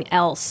something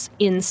else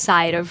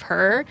inside of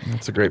her.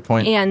 That's a great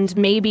point. And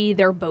maybe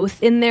they're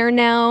both in there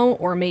now,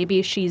 or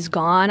maybe she's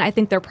gone. I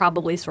think they're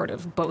probably sort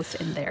of both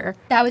in there.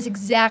 That was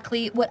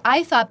exactly what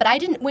I thought, but I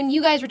didn't, when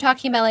you guys were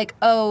talking about like,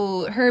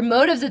 oh, her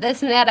motives of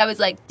this and that, I was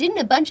like, didn't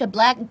a bunch of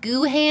black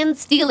goo hands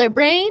steal her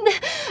brain?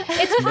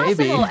 It's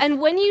possible. And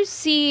when you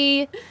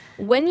see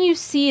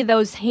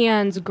those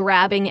hands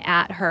grabbing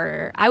at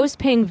her, I was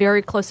paying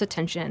very close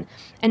attention,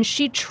 and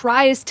she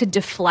tries to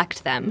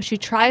deflect them. She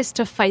tries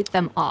to fight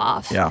them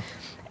off. Yeah.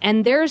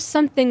 And there's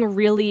something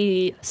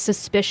really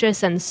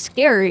suspicious and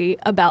scary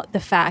about the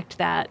fact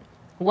that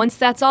once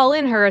that's all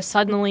in her,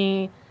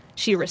 suddenly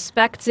she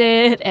respects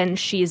it and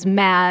she's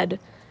mad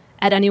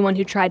at anyone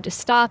who tried to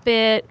stop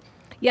it.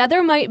 Yeah,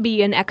 there might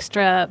be an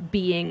extra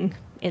being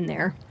in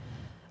there.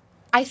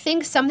 I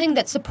think something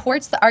that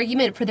supports the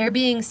argument for there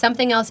being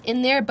something else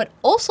in there, but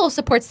also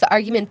supports the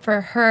argument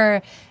for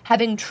her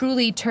having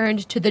truly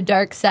turned to the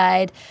dark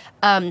side,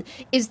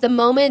 is the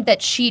moment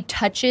that she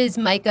touches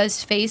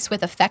Micah's face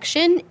with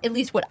affection, at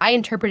least what I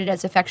interpreted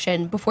as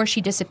affection, before she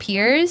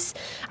disappears.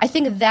 I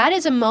think that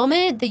is a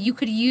moment that you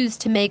could use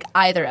to make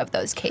either of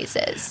those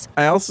cases.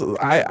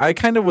 I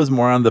kind of was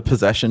more on the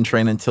possession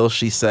train until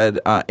she said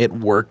it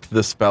worked,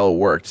 the spell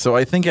worked. So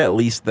I think at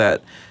least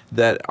that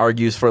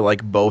argues for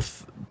like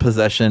both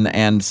possession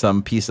and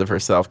some piece of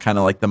herself, kind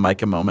of like the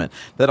Micah moment.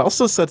 That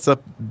also sets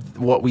up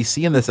what we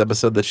see in this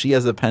episode, that she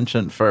has a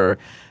penchant for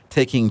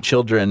taking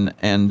children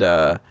and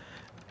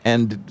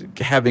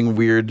having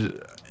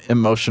weird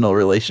emotional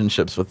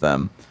relationships with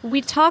them.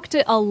 We talked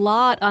a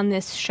lot on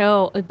this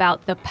show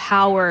about the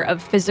power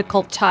of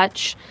physical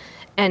touch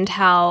and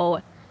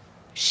how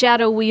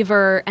Shadow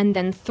Weaver, and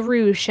then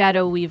through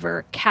Shadow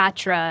Weaver,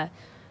 Catra,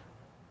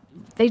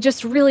 they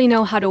just really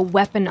know how to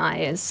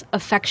weaponize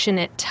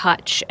affectionate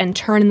touch and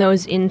turn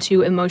those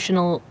into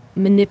emotional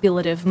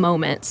manipulative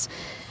moments.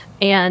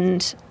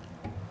 And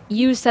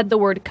you said the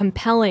word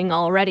compelling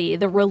already.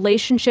 The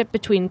relationship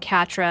between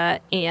Catra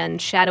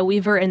and Shadow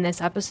Weaver in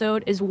this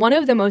episode is one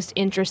of the most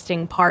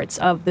interesting parts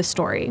of the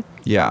story.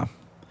 Yeah.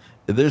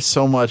 There's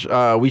so much.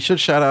 We should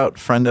shout out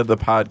friend of the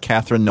pod,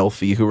 Catherine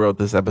Nolfi, who wrote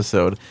this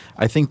episode.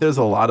 I think there's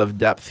a lot of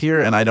depth here,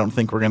 and I don't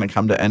think we're going to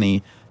come to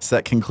any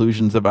set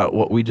conclusions about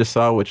what we just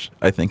saw, which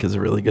I think is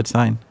a really good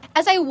sign.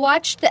 As I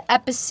watched the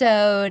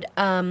episode,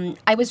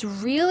 I was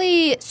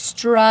really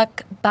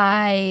struck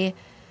by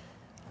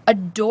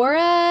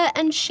Adora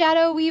and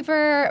Shadow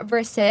Weaver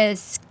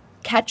versus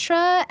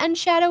Ketra and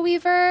Shadow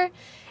Weaver.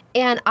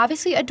 And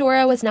obviously,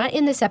 Adora was not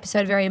in this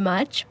episode very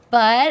much,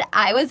 but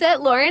I was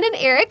at Lauren and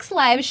Eric's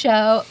live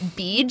show,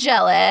 Be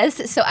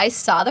Jealous. So I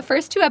saw the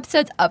first 2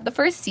 episodes of the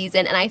first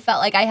season, and I felt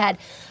like I had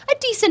a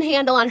decent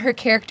handle on her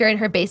character and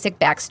her basic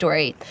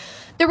backstory.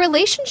 The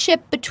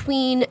relationship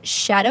between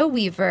Shadow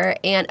Weaver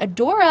and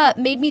Adora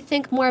made me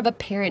think more of a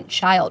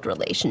parent-child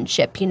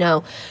relationship. You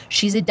know,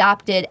 she's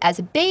adopted as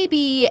a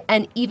baby,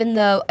 and even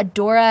though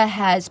Adora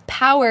has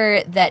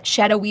power that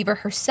Shadow Weaver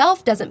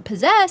herself doesn't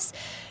possess,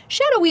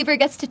 Shadow Weaver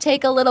gets to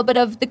take a little bit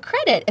of the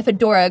credit if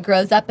Adora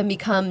grows up and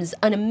becomes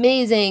an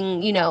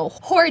amazing,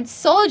 Horde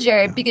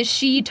soldier because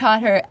she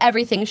taught her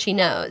everything she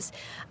knows.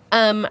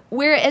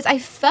 Whereas I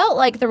felt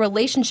like the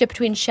relationship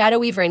between Shadow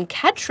Weaver and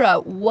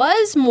Ketra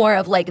was more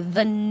of like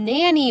the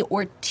nanny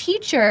or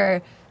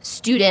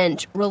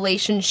teacher-student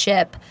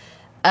relationship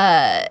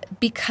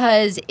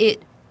because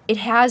it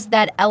has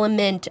that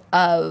element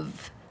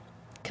of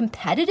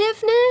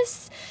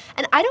competitiveness.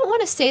 And I don't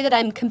want to say that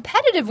I'm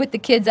competitive with the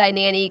kids I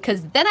nanny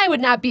because then I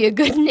would not be a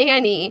good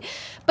nanny.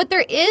 But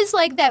there is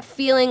like that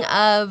feeling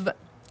of,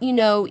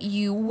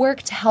 you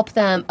work to help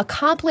them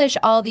accomplish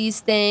all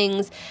these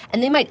things,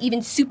 and they might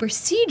even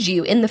supersede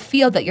you in the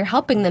field that you're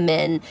helping them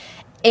in.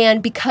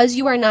 And because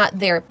you are not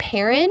their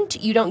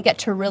parent, you don't get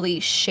to really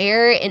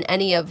share in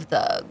any of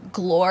the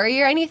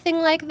glory or anything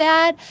like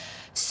that.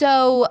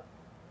 So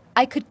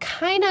I could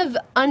kind of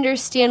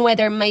understand why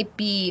there might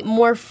be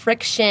more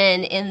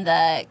friction in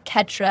the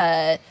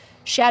Ketra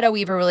Shadow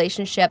Weaver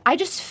relationship. I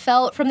just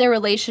felt from their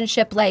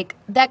relationship like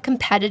that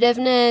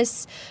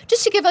competitiveness.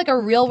 Just to give like a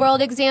real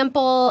world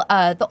example,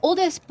 the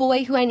oldest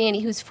boy who I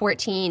nanny, who's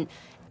 14,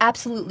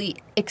 absolutely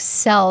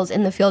excels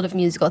in the field of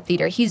musical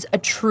theater. He's a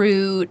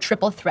true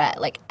triple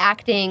threat, like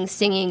acting,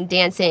 singing,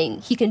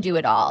 dancing. He can do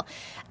it all.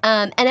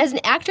 And as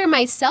an actor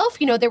myself,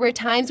 there were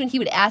times when he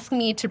would ask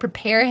me to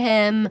prepare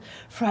him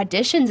for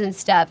auditions and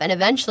stuff. And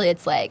eventually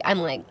I'm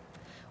like,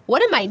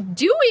 what am I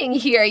doing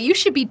here? You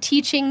should be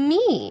teaching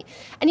me.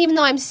 And even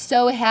though I'm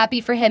so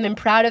happy for him and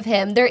proud of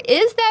him, there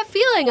is that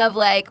feeling of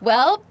like,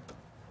 well,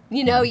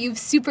 you've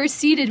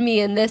superseded me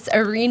in this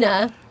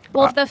arena.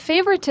 Well, if the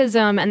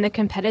favoritism and the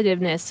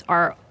competitiveness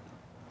are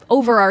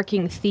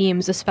overarching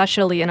themes,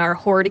 especially in our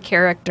Horde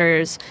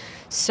characters,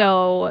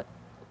 so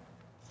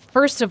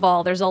first of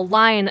all, there's a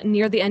line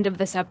near the end of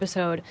this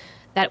episode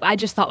that I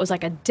just thought was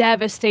like a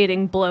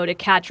devastating blow to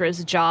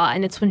Catra's jaw,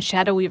 and it's when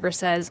Shadow Weaver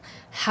says,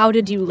 "How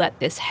did you let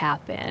this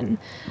happen?"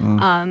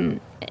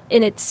 And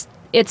it's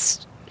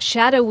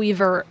Shadow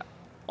Weaver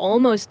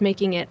almost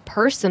making it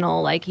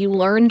personal, like, you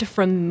learned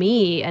from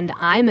me and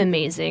I'm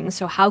amazing,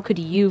 so how could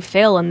you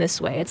fail in this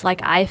way? It's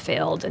like I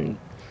failed and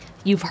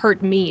you've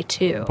hurt me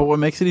too. But what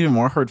makes it even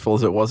more hurtful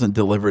is it wasn't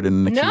delivered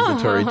in an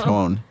accusatory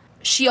tone.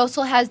 She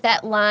also has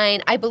that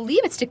line, I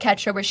believe it's to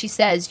Ketra, where she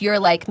says, "You're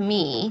like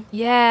me."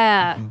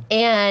 Yeah.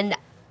 And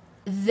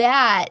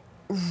that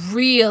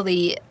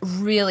really,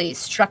 really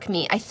struck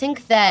me. I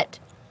think that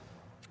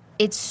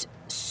it's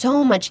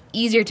so much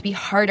easier to be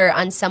harder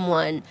on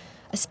someone,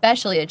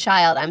 especially a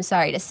child, I'm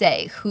sorry to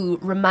say, who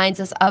reminds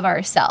us of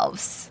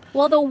ourselves.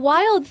 Well, the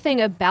wild thing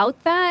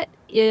about that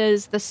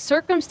is the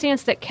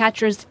circumstance that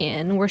Catra's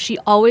in, where she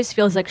always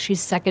feels like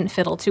she's second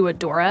fiddle to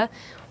Adora,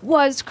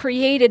 was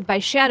created by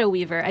Shadow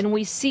Weaver, and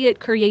we see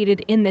it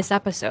created in this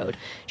episode.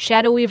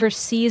 Shadow Weaver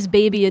sees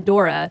baby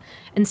Adora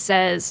and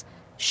says,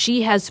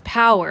 she has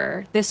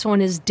power, this one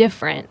is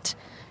different,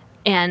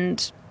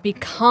 and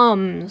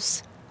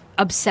becomes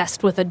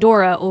obsessed with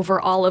Adora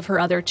over all of her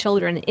other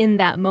children in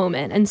that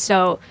moment. And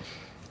so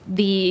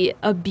the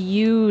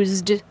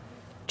abused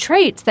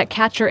traits that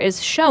Catra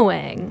is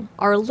showing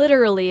are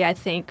literally, I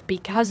think,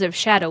 because of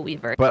Shadow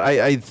Weaver. But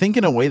I think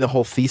in a way the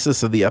whole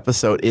thesis of the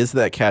episode is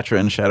that Catra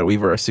and Shadow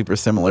Weaver are super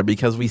similar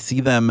because we see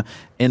them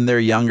in their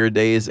younger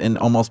days in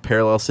almost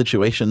parallel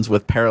situations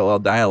with parallel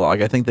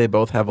dialogue. I think they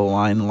both have a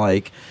line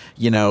like,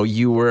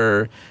 you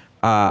were...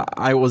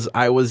 I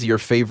was your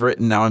favorite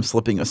and now I'm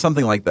slipping,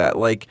 something like that.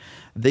 Like,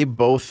 they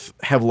both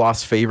have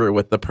lost favor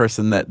with the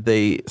person that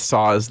they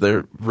saw as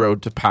their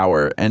road to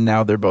power, and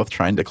now they're both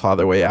trying to claw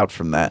their way out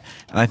from that.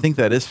 And I think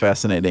that is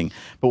fascinating.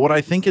 But what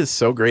I think is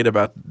so great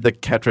about the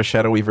Catra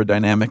Shadow Weaver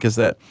dynamic is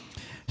that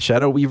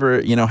Shadow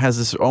Weaver, has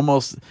this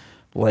almost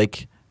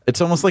like,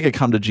 it's almost like a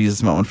come to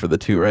Jesus moment for the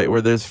two, right?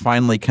 Where there's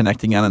finally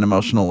connecting on an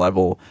emotional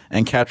level,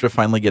 and Catra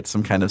finally gets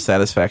some kind of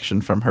satisfaction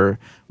from her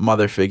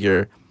mother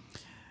figure.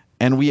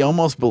 And we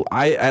almost,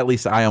 I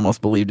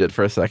almost believed it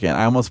for a second.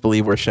 I almost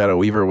believe where Shadow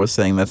Weaver was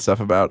saying that stuff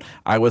about,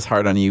 I was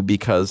hard on you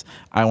because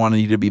I wanted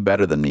you to be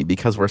better than me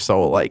because we're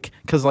so alike.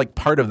 Because,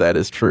 part of that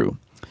is true.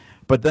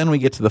 But then we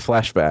get to the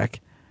flashback,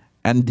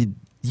 and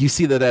you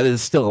see that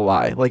is still a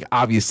lie. Like,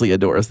 obviously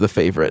Adora is the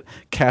favorite.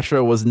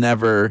 Catra was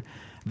never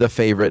the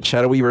favorite.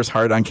 Shadow Weaver's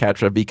hard on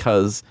Catra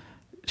because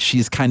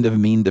she's kind of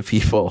mean to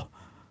people.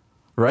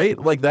 Right?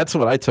 Like, that's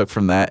what I took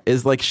from that,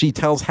 is like she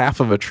tells half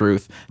of a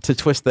truth to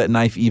twist that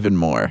knife even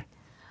more.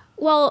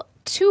 Well,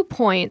 2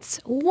 points.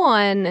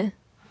 One,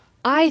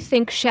 I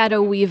think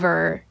Shadow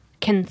Weaver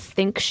can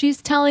think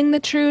she's telling the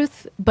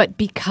truth, but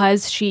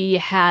because she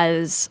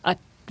has a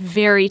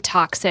very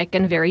toxic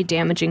and very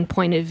damaging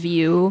point of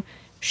view,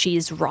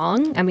 she's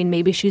wrong. I mean,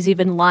 maybe she's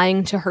even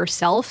lying to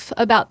herself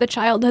about the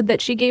childhood that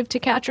she gave to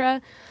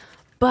Catra.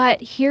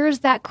 But here's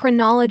that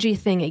chronology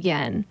thing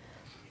again.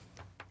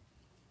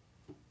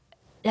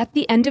 At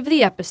the end of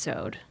the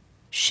episode,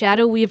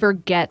 Shadow Weaver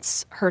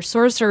gets her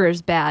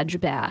sorcerer's badge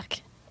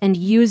back and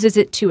uses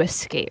it to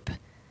escape.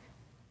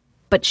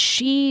 But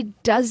she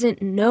doesn't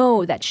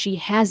know that she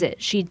has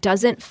it. She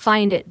doesn't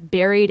find it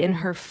buried in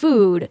her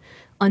food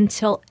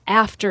until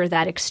after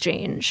that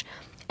exchange.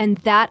 And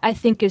that, I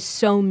think, is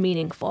so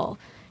meaningful.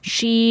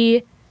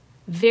 She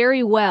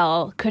very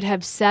well could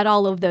have said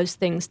all of those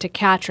things to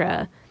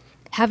Catra,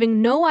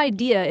 having no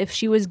idea if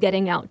she was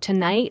getting out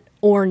tonight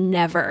or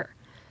never.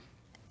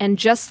 And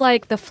just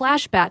like the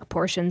flashback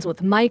portions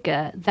with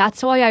Micah,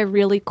 that's why I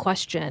really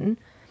question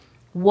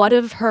what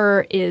of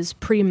her is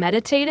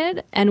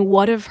premeditated and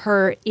what of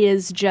her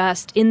is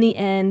just, in the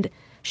end,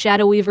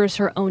 Shadow Weaver's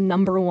her own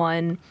number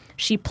one.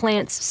 She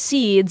plants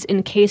seeds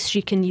in case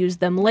she can use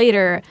them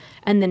later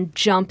and then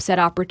jumps at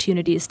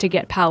opportunities to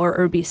get power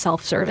or be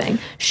self-serving.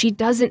 She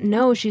doesn't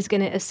know she's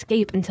going to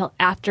escape until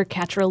after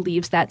Catra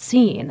leaves that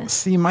scene.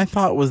 See, my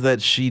thought was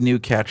that she knew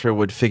Catra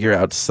would figure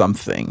out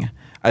something.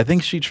 I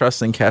think she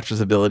trusts in Catra's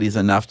abilities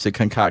enough to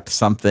concoct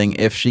something.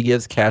 If she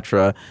gives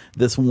Catra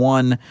this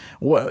one,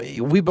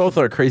 we both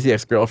are Crazy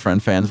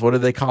Ex-Girlfriend fans. What do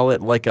they call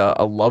it? Like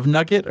a love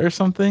nugget or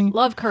something?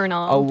 Love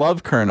kernel. A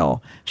love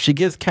kernel. She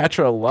gives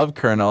Catra a love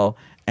kernel,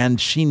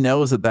 and she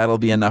knows that that'll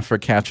be enough for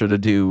Catra to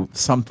do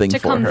something for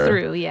her. To come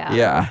through, yeah.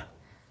 Yeah.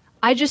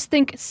 I just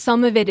think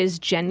some of it is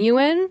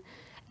genuine,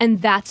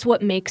 and that's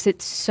what makes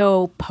it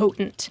so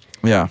potent.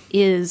 Yeah.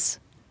 Is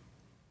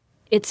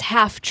it's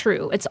half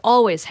true. It's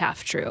always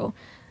half true.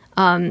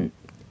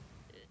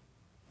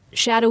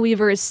 Shadow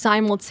Weaver is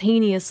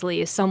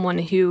simultaneously someone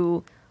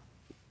who,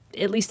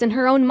 at least in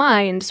her own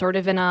mind, sort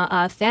of in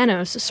a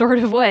Thanos sort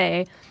of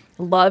way,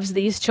 loves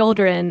these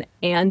children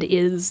and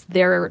is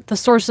the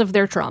source of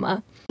their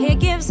trauma. He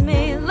gives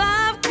me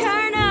love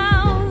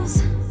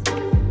kernels,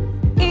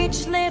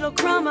 each little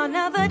crumb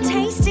another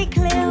tasty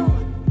clue.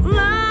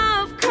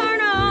 Love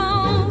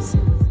kernels,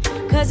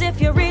 'cause if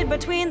you read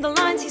between the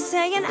lines, he's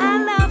saying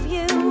I love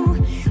you.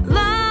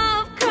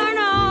 Love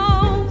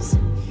kernels.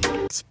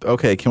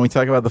 Okay, can we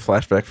talk about the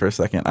flashback for a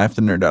second? I have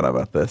to nerd out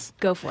about this.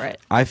 Go for it.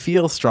 I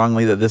feel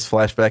strongly that this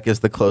flashback is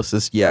the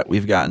closest yet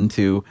we've gotten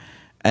to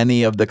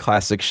any of the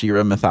classic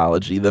She-Ra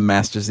mythology, the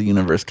Masters of the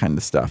Universe kind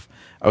of stuff.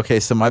 Okay,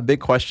 so my big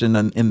question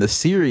in the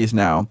series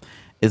now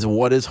is,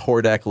 what is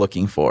Hordak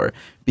looking for?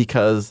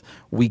 Because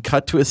we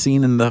cut to a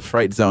scene in the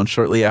Fright Zone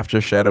shortly after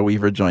Shadow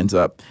Weaver joins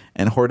up,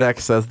 and Hordak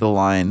says the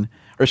line,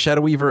 or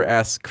Shadow Weaver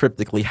asks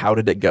cryptically, how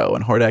did it go?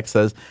 And Hordak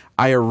says,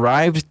 I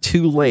arrived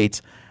too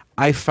late.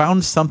 I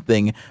found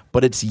something,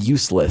 but it's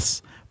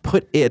useless.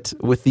 Put it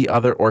with the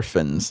other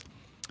orphans.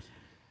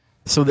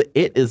 So the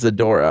it is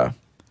Adora.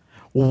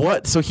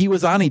 What? So he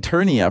was on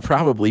Eternia,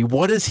 probably.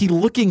 What is he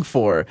looking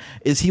for?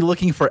 Is he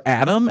looking for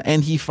Adam?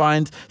 And he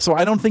finds... So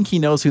I don't think he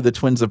knows who the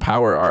Twins of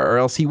Power are, or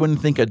else he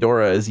wouldn't think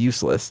Adora is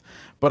useless.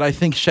 But I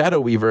think Shadow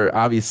Weaver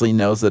obviously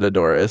knows that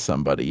Adora is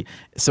somebody.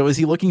 So is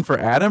he looking for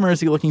Adam, or is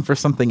he looking for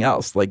something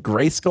else? Like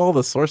Grayskull,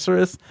 the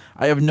sorceress?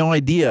 I have no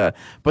idea.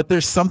 But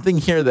there's something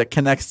here that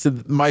connects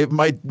to my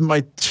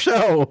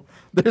show.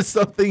 There's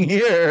something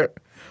here.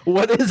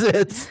 What is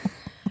it?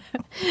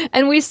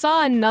 And we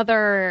saw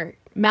another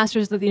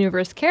Masters of the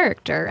Universe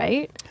character,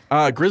 right?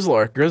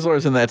 Grizzlor.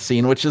 Grizzlor's in that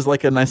scene, which is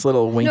like a nice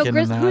little wink and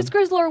a nod. Who's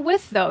Grizzlor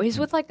with, though? He's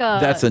with like a...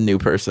 That's a new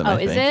person, I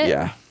think. Is it?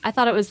 Yeah. I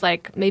thought it was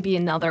like maybe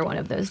another one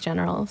of those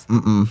generals.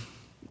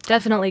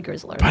 Definitely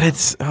Grizzlor. But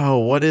it's... Oh,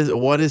 what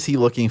is he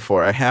looking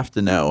for? I have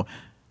to know.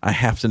 I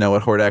have to know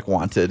what Hordak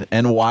wanted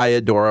and why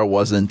Adora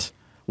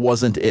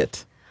wasn't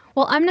it.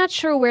 Well, I'm not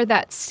sure where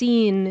that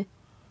scene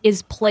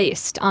is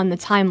placed on the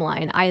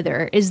timeline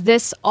either. Is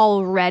this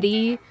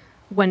already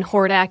when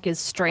Hordak is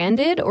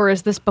stranded, or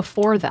is this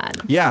before then?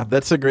 Yeah,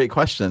 that's a great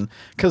question.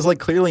 Because like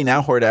clearly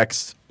now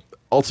Hordak's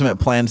ultimate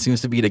plan seems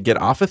to be to get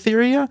off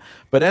Etheria,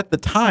 but at the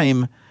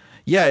time,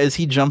 yeah, is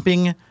he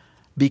jumping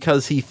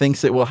because he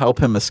thinks it will help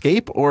him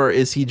escape, or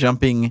is he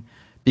jumping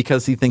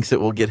because he thinks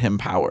it will get him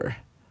power?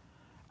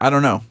 I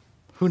don't know.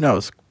 Who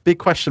knows? Big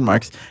question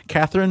marks.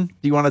 Catherine,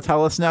 do you want to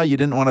tell us now? You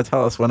didn't want to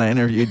tell us when I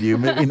interviewed you.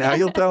 Maybe now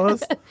you'll tell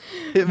us?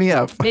 Hit me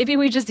up. Maybe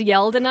we just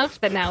yelled enough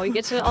that now we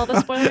get to all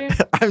the spoilers.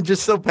 I'm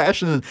just so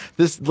passionate.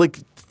 This like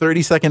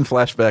 30-second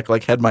flashback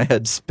like had my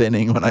head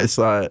spinning when I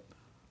saw it.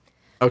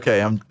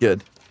 Okay, I'm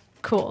good.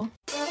 Cool.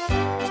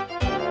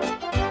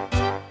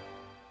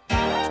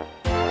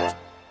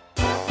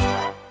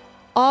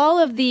 All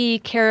of the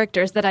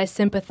characters that I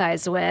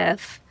sympathize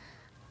with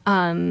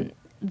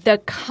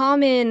the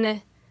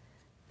common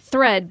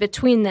thread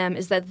between them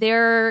is that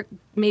they're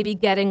maybe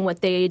getting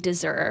what they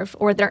deserve,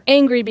 or they're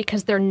angry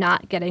because they're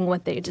not getting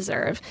what they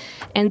deserve.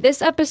 And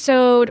this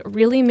episode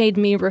really made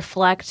me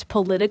reflect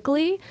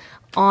politically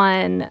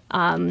on,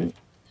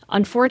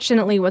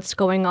 unfortunately, what's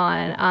going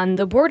on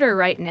the border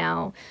right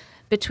now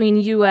between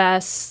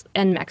U.S.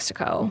 and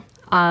Mexico.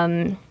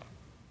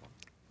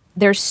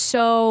 There's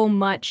so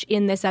much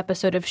in this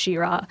episode of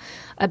She-Ra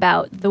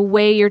about the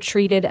way you're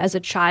treated as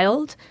a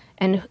child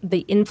and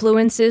the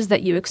influences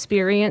that you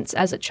experience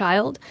as a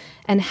child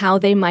and how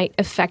they might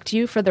affect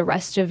you for the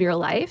rest of your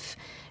life.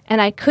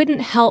 And I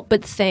couldn't help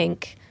but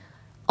think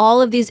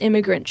all of these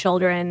immigrant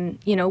children,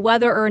 you know,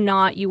 whether or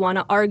not you want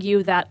to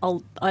argue that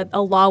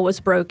a law was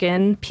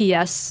broken,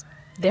 P.S.,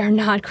 they're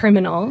not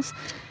criminals.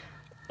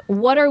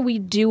 What are we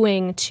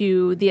doing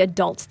to the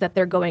adults that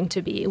they're going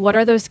to be? What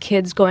are those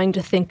kids going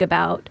to think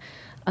about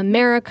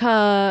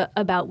America,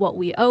 about what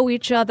we owe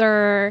each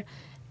other?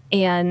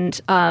 And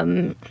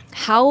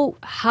how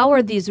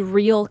are these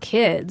real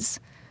kids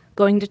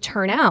going to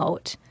turn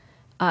out?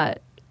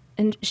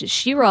 And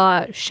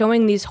She-Ra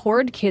showing these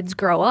horde kids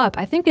grow up,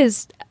 I think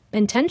is,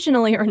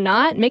 intentionally or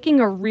not, making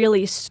a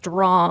really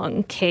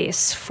strong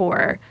case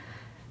for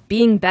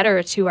being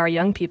better to our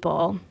young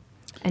people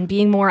and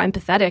being more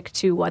empathetic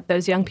to what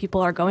those young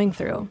people are going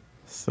through.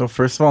 So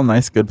first of all,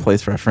 nice Good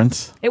Place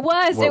reference. It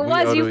was.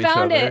 You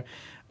found it.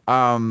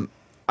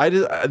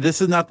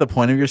 This is not the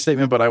point of your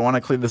statement, but I want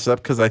to clear this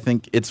up because I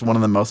think it's one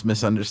of the most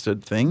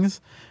misunderstood things.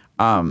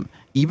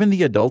 Even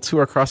the adults who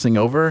are crossing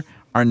over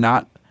are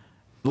not,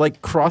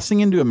 like, crossing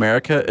into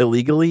America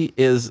illegally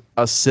is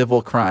a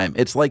civil crime.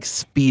 It's like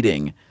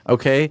speeding,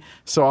 okay?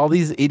 So all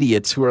these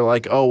idiots who are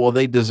like, oh, well,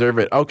 they deserve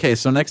it. Okay,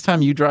 so next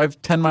time you drive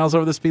 10 miles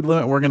over the speed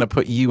limit, we're going to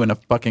put you in a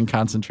fucking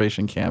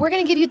concentration camp. We're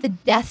going to give you the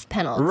death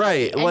penalty.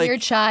 Right. And your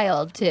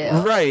child, too.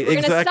 Right, We're exactly.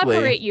 We're going to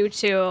separate you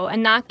two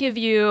and not give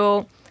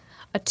you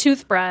a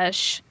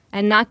toothbrush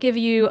and not give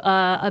you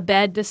a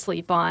bed to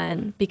sleep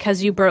on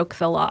because you broke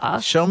the law.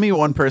 Show me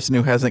one person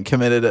who hasn't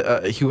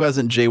committed, who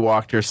hasn't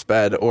jaywalked or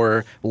sped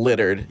or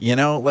littered. You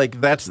know,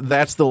 like that's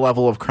the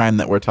level of crime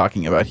that we're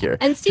talking about here.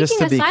 And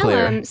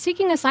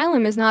seeking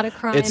asylum is not a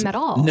crime at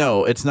all.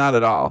 No, it's not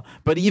at all.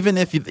 But even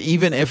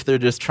if they're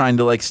just trying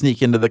to like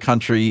sneak into the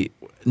country,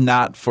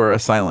 not for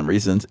asylum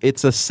reasons,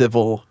 it's a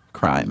civil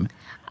crime.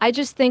 I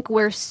just think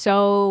we're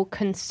so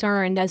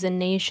concerned as a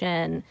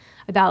nation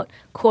about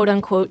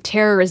quote-unquote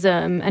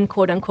terrorism and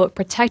quote-unquote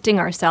protecting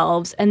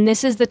ourselves. And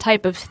this is the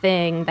type of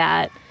thing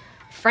that,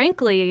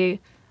 frankly,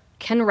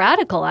 can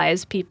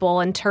radicalize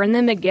people and turn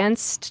them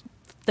against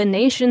the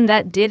nation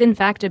that did, in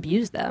fact,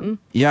 abuse them.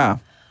 Yeah.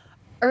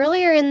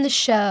 Earlier in the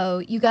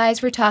show, you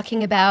guys were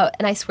talking about,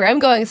 and I swear I'm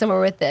going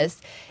somewhere with this,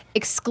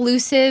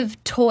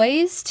 exclusive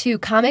toys to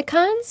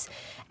Comic-Cons,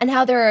 and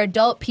how there are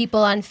adult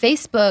people on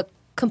Facebook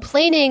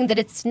complaining that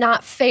it's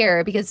not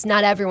fair because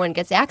not everyone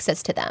gets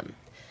access to them.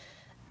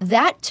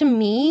 That, to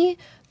me,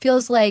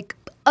 feels like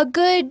a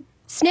good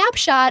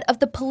snapshot of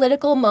the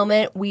political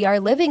moment we are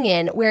living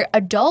in, where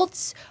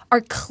adults are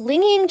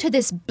clinging to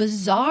this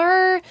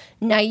bizarre,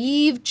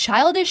 naive,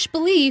 childish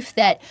belief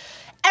that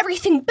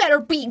everything better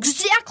be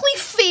exactly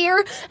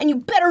fair and you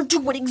better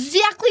do it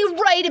exactly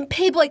right and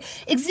pay like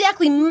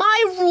exactly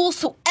my rules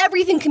so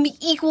everything can be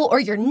equal, or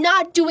you're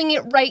not doing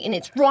it right and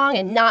it's wrong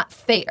and not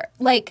fair.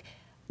 Like,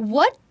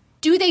 what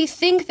do they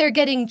think they're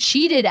getting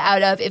cheated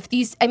out of if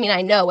these, I mean,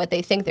 I know what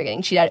they think they're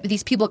getting cheated out of if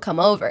these people come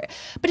over.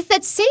 But it's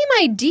that same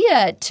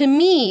idea to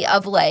me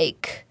of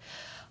like,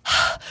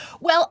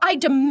 well, I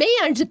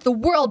demand that the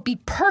world be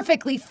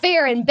perfectly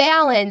fair and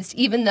balanced,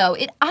 even though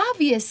it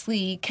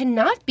obviously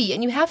cannot be.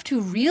 And you have to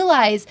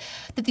realize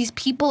that these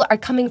people are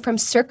coming from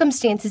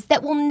circumstances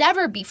that will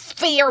never be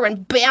fair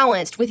and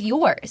balanced with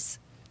yours.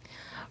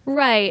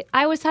 Right.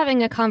 I was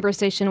having a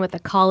conversation with a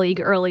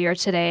colleague earlier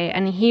today,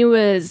 and he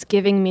was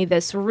giving me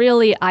this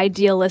really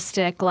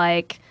idealistic,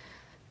 like,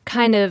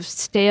 kind of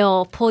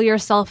stale, pull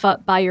yourself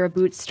up by your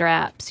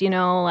bootstraps, you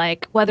know,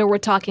 like whether we're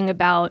talking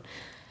about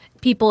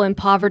people in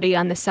poverty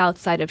on the south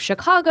side of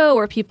Chicago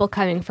or people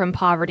coming from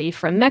poverty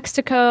from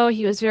Mexico.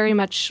 He was very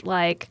much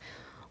like,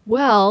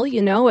 well,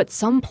 you know, at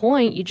some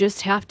point you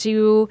just have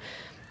to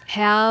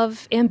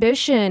have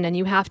ambition and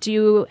you have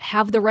to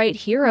have the right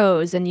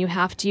heroes and you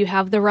have to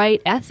have the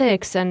right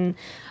ethics. And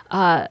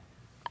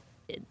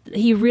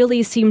he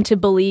really seemed to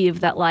believe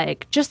that,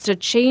 like, just a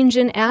change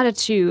in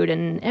attitude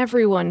and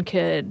everyone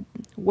could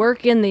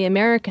work in the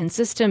American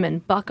system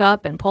and buck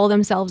up and pull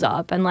themselves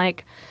up. And,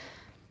 like,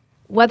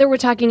 whether we're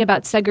talking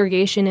about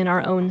segregation in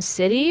our own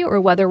city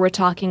or whether we're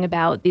talking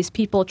about these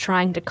people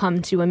trying to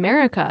come to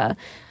America,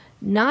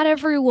 not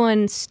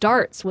everyone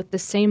starts with the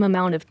same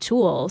amount of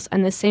tools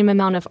and the same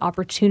amount of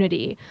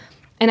opportunity.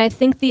 And I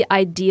think the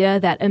idea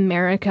that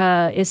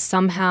America is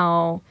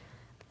somehow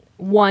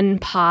one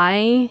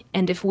pie,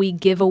 and if we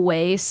give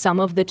away some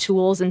of the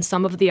tools and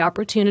some of the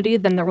opportunity,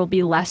 then there will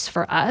be less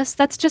for us,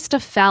 that's just a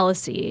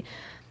fallacy.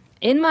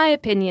 In my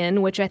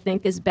opinion, which I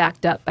think is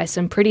backed up by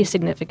some pretty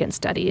significant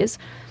studies,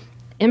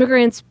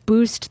 immigrants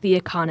boost the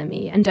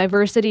economy, and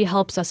diversity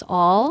helps us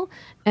all.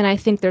 And I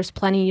think there's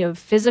plenty of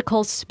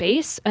physical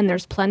space and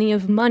there's plenty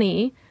of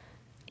money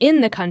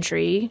in the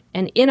country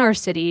and in our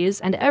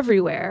cities and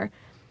everywhere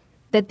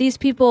that these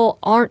people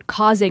aren't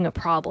causing a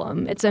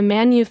problem. It's a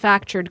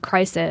manufactured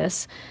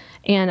crisis.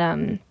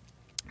 And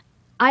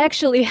I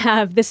actually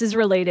have, this is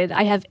related,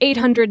 I have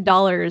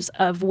 $800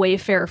 of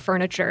Wayfair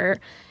furniture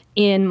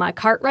in my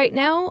cart right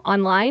now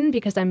online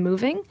because I'm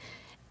moving.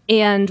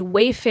 And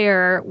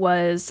Wayfair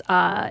was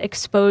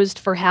exposed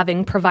for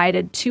having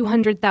provided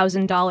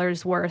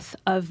 $200,000 worth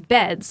of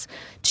beds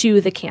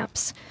to the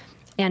camps.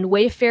 And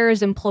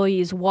Wayfair's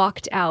employees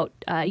walked out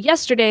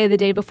yesterday, the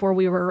day before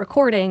we were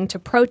recording, to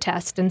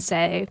protest and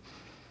say,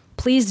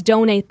 please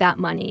donate that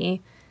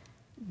money.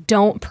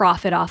 Don't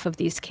profit off of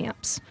these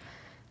camps.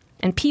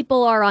 And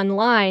people are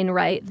online,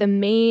 right? The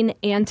main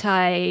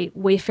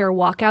anti-Wayfair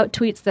walkout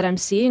tweets that I'm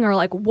seeing are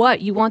like,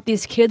 what? You want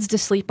these kids to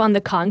sleep on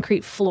the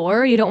concrete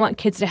floor? You don't want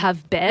kids to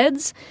have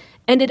beds?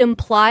 And it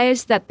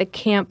implies that the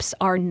camps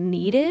are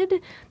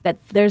needed, that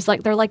they're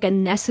like a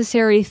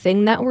necessary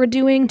thing that we're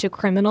doing to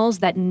criminals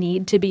that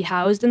need to be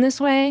housed in this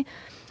way.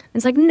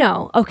 It's like,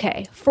 no,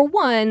 okay. For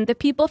one, the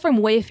people from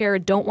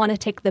Wayfair don't want to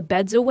take the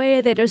beds away.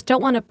 They just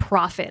don't want to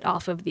profit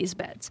off of these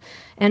beds.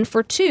 And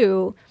for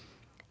two,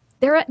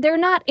 they're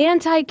not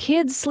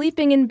anti-kids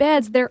sleeping in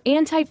beds. They're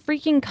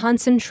anti-freaking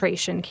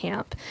concentration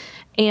camp.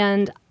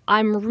 And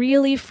I'm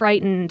really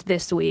frightened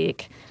this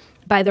week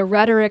by the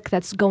rhetoric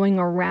that's going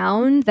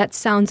around that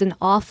sounds an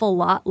awful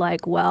lot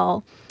like,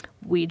 well,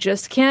 we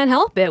just can't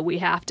help it. We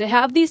have to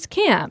have these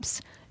camps.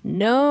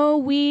 No,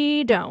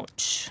 we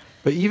don't.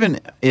 But even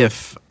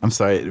if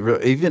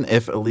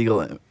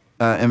illegal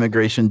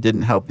immigration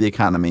didn't help the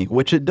economy,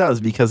 which it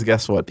does, because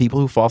guess what? People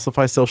who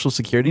falsify Social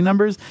Security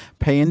numbers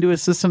pay into a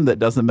system that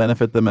doesn't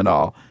benefit them at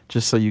all,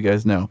 just so you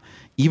guys know.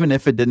 Even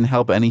if it didn't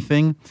help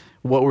anything,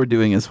 what we're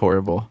doing is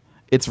horrible.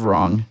 It's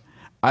wrong.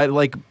 I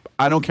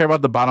don't care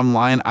about the bottom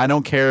line. I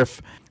don't care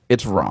if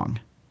it's wrong.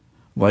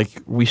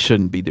 Like, we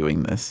shouldn't be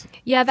doing this.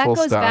 Yeah, that Full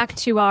goes stop. back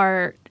to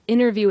our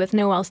interview with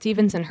Noelle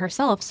Stevenson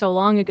herself so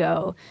long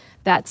ago,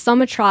 that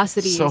some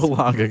atrocities So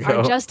long ago.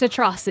 are just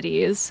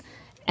atrocities.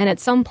 And at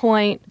some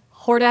point,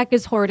 Hordak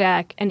is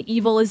Hordak and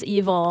evil is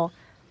evil.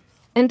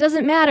 And it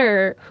doesn't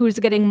matter who's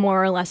getting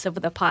more or less of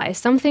the pie.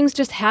 Some things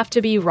just have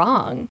to be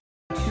wrong.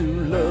 To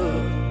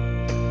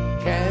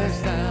love,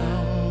 cast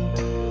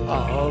down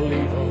all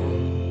evil.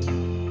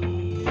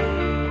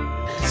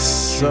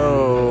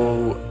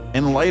 So,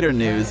 in lighter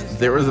news,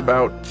 there was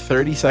about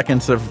 30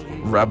 seconds of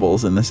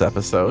Rebels in this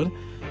episode,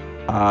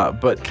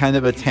 but kind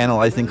of a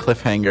tantalizing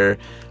cliffhanger.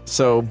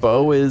 So,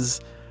 Bo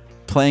is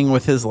playing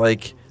with his,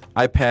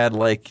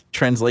 iPad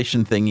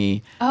translation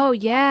thingy. Oh,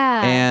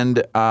 yeah.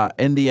 And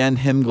in the end,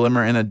 him,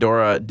 Glimmer, and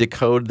Adora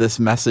decode this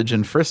message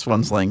in First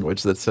One's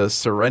language that says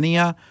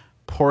Serenia,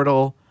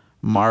 Portal,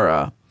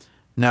 Mara.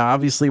 Now,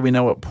 obviously, we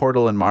know what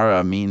Portal and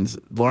Mara means.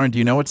 Lauren, do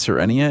you know what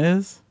Serenia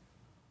is?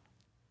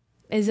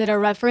 Is it a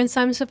reference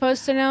I'm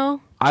supposed to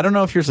know? I don't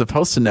know if you're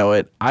supposed to know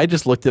it. I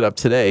just looked it up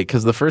today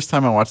because the first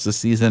time I watched the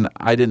season,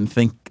 I didn't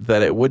think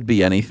that it would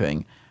be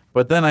anything.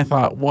 But then I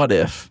thought, what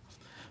if?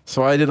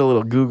 So I did a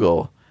little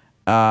Google.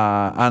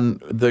 On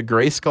the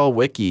Grayskull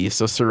wiki,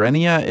 so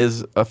Serenia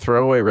is a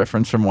throwaway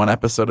reference from one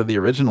episode of the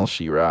original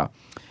She-Ra.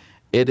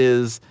 It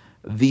is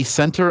the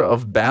center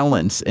of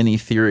balance in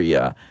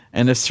Etheria,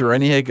 and if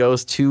Serenia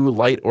goes too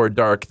light or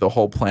dark, the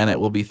whole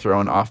planet will be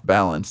thrown off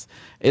balance.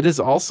 It is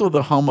also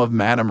the home of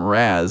Madame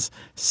Raz,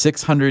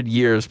 600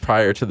 years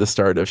prior to the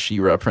start of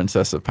She-Ra,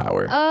 Princess of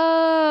Power.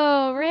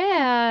 Oh,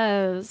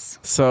 Raz.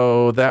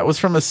 So that was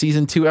from a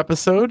season 2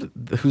 episode,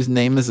 whose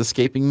name is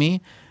escaping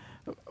me.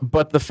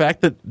 But the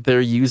fact that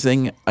they're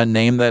using a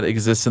name that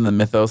exists in the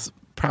mythos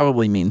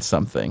probably means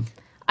something.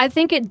 I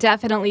think it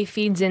definitely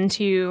feeds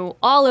into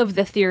all of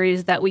the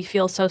theories that we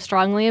feel so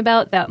strongly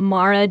about, that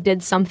Mara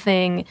did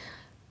something,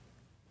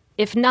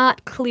 if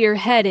not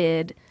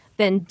clear-headed,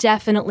 then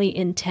definitely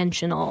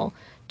intentional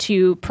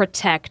to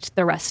protect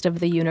the rest of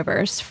the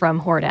universe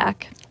from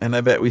Hordak. And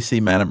I bet we see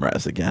Madame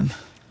Raz again.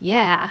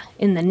 Yeah,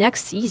 in the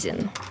next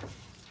season.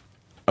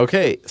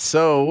 Okay,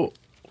 so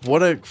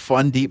what a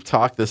fun, deep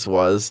talk this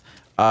was.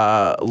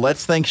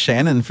 Let's thank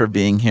Shannon for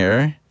being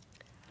here.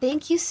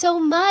 Thank you so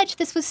much.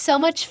 This was so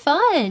much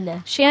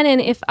fun.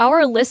 Shannon, if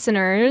our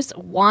listeners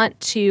want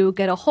to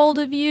get a hold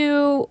of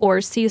you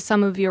or see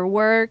some of your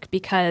work,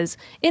 because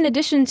in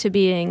addition to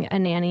being a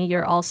nanny,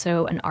 you're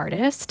also an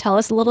artist, tell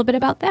us a little bit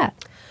about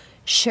that.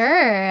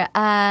 Sure.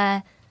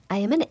 I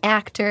am an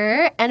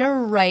actor and a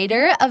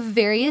writer of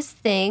various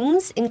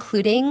things,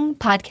 including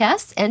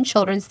podcasts and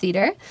children's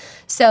theater.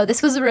 So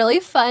this was really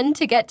fun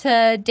to get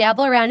to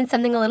dabble around in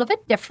something a little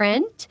bit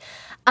different.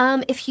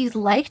 If you'd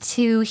like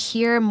to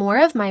hear more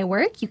of my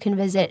work, you can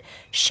visit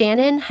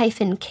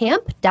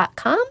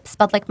shannon-campe.com,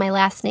 spelled like my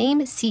last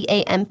name,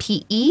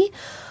 C-A-M-P-E.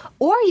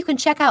 Or you can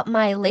check out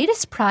my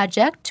latest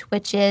project,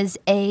 which is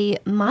a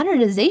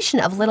modernization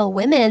of Little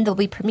Women. They'll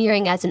be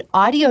premiering as an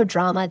audio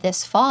drama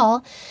this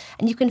fall.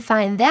 And you can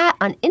find that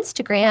on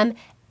Instagram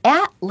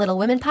at Little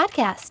Women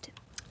Podcast.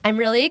 I'm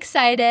really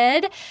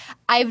excited.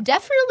 I've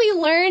definitely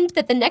learned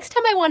that the next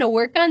time I want to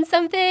work on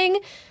something,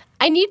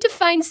 I need to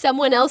find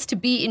someone else to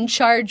be in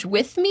charge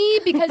with me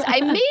because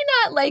I may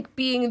not like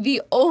being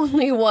the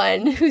only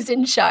one who's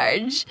in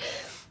charge.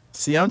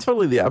 See, I'm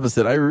totally the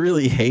opposite. I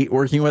really hate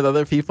working with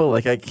other people.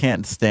 Like, I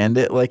can't stand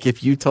it. Like,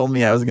 if you told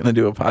me I was going to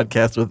do a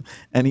podcast with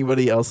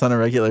anybody else on a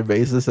regular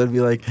basis, I'd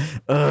be like,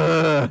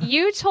 ugh.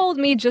 You told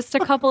me just a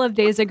couple of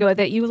days ago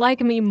that you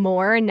like me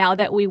more now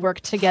that we work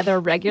together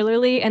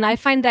regularly, and I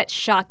find that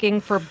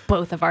shocking for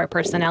both of our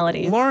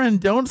personalities. Lauren,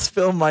 don't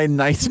spill my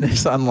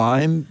niceness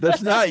online.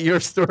 That's not your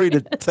story to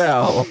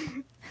tell.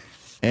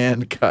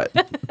 And cut.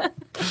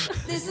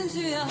 Listen to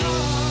your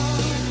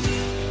heart.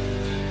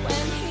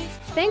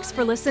 Thanks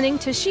for listening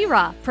to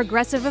She-Ra,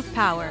 Progressive of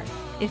Power.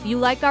 If you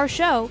like our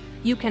show,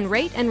 you can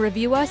rate and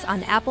review us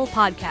on Apple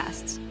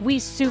Podcasts. We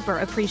super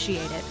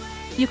appreciate it.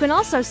 You can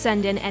also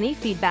send in any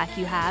feedback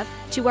you have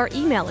to our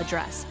email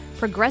address,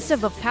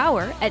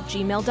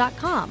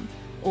 progressiveofpower@gmail.com,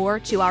 or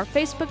to our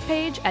Facebook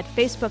page at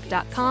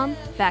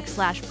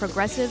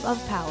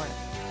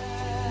facebook.com/progressiveofpower.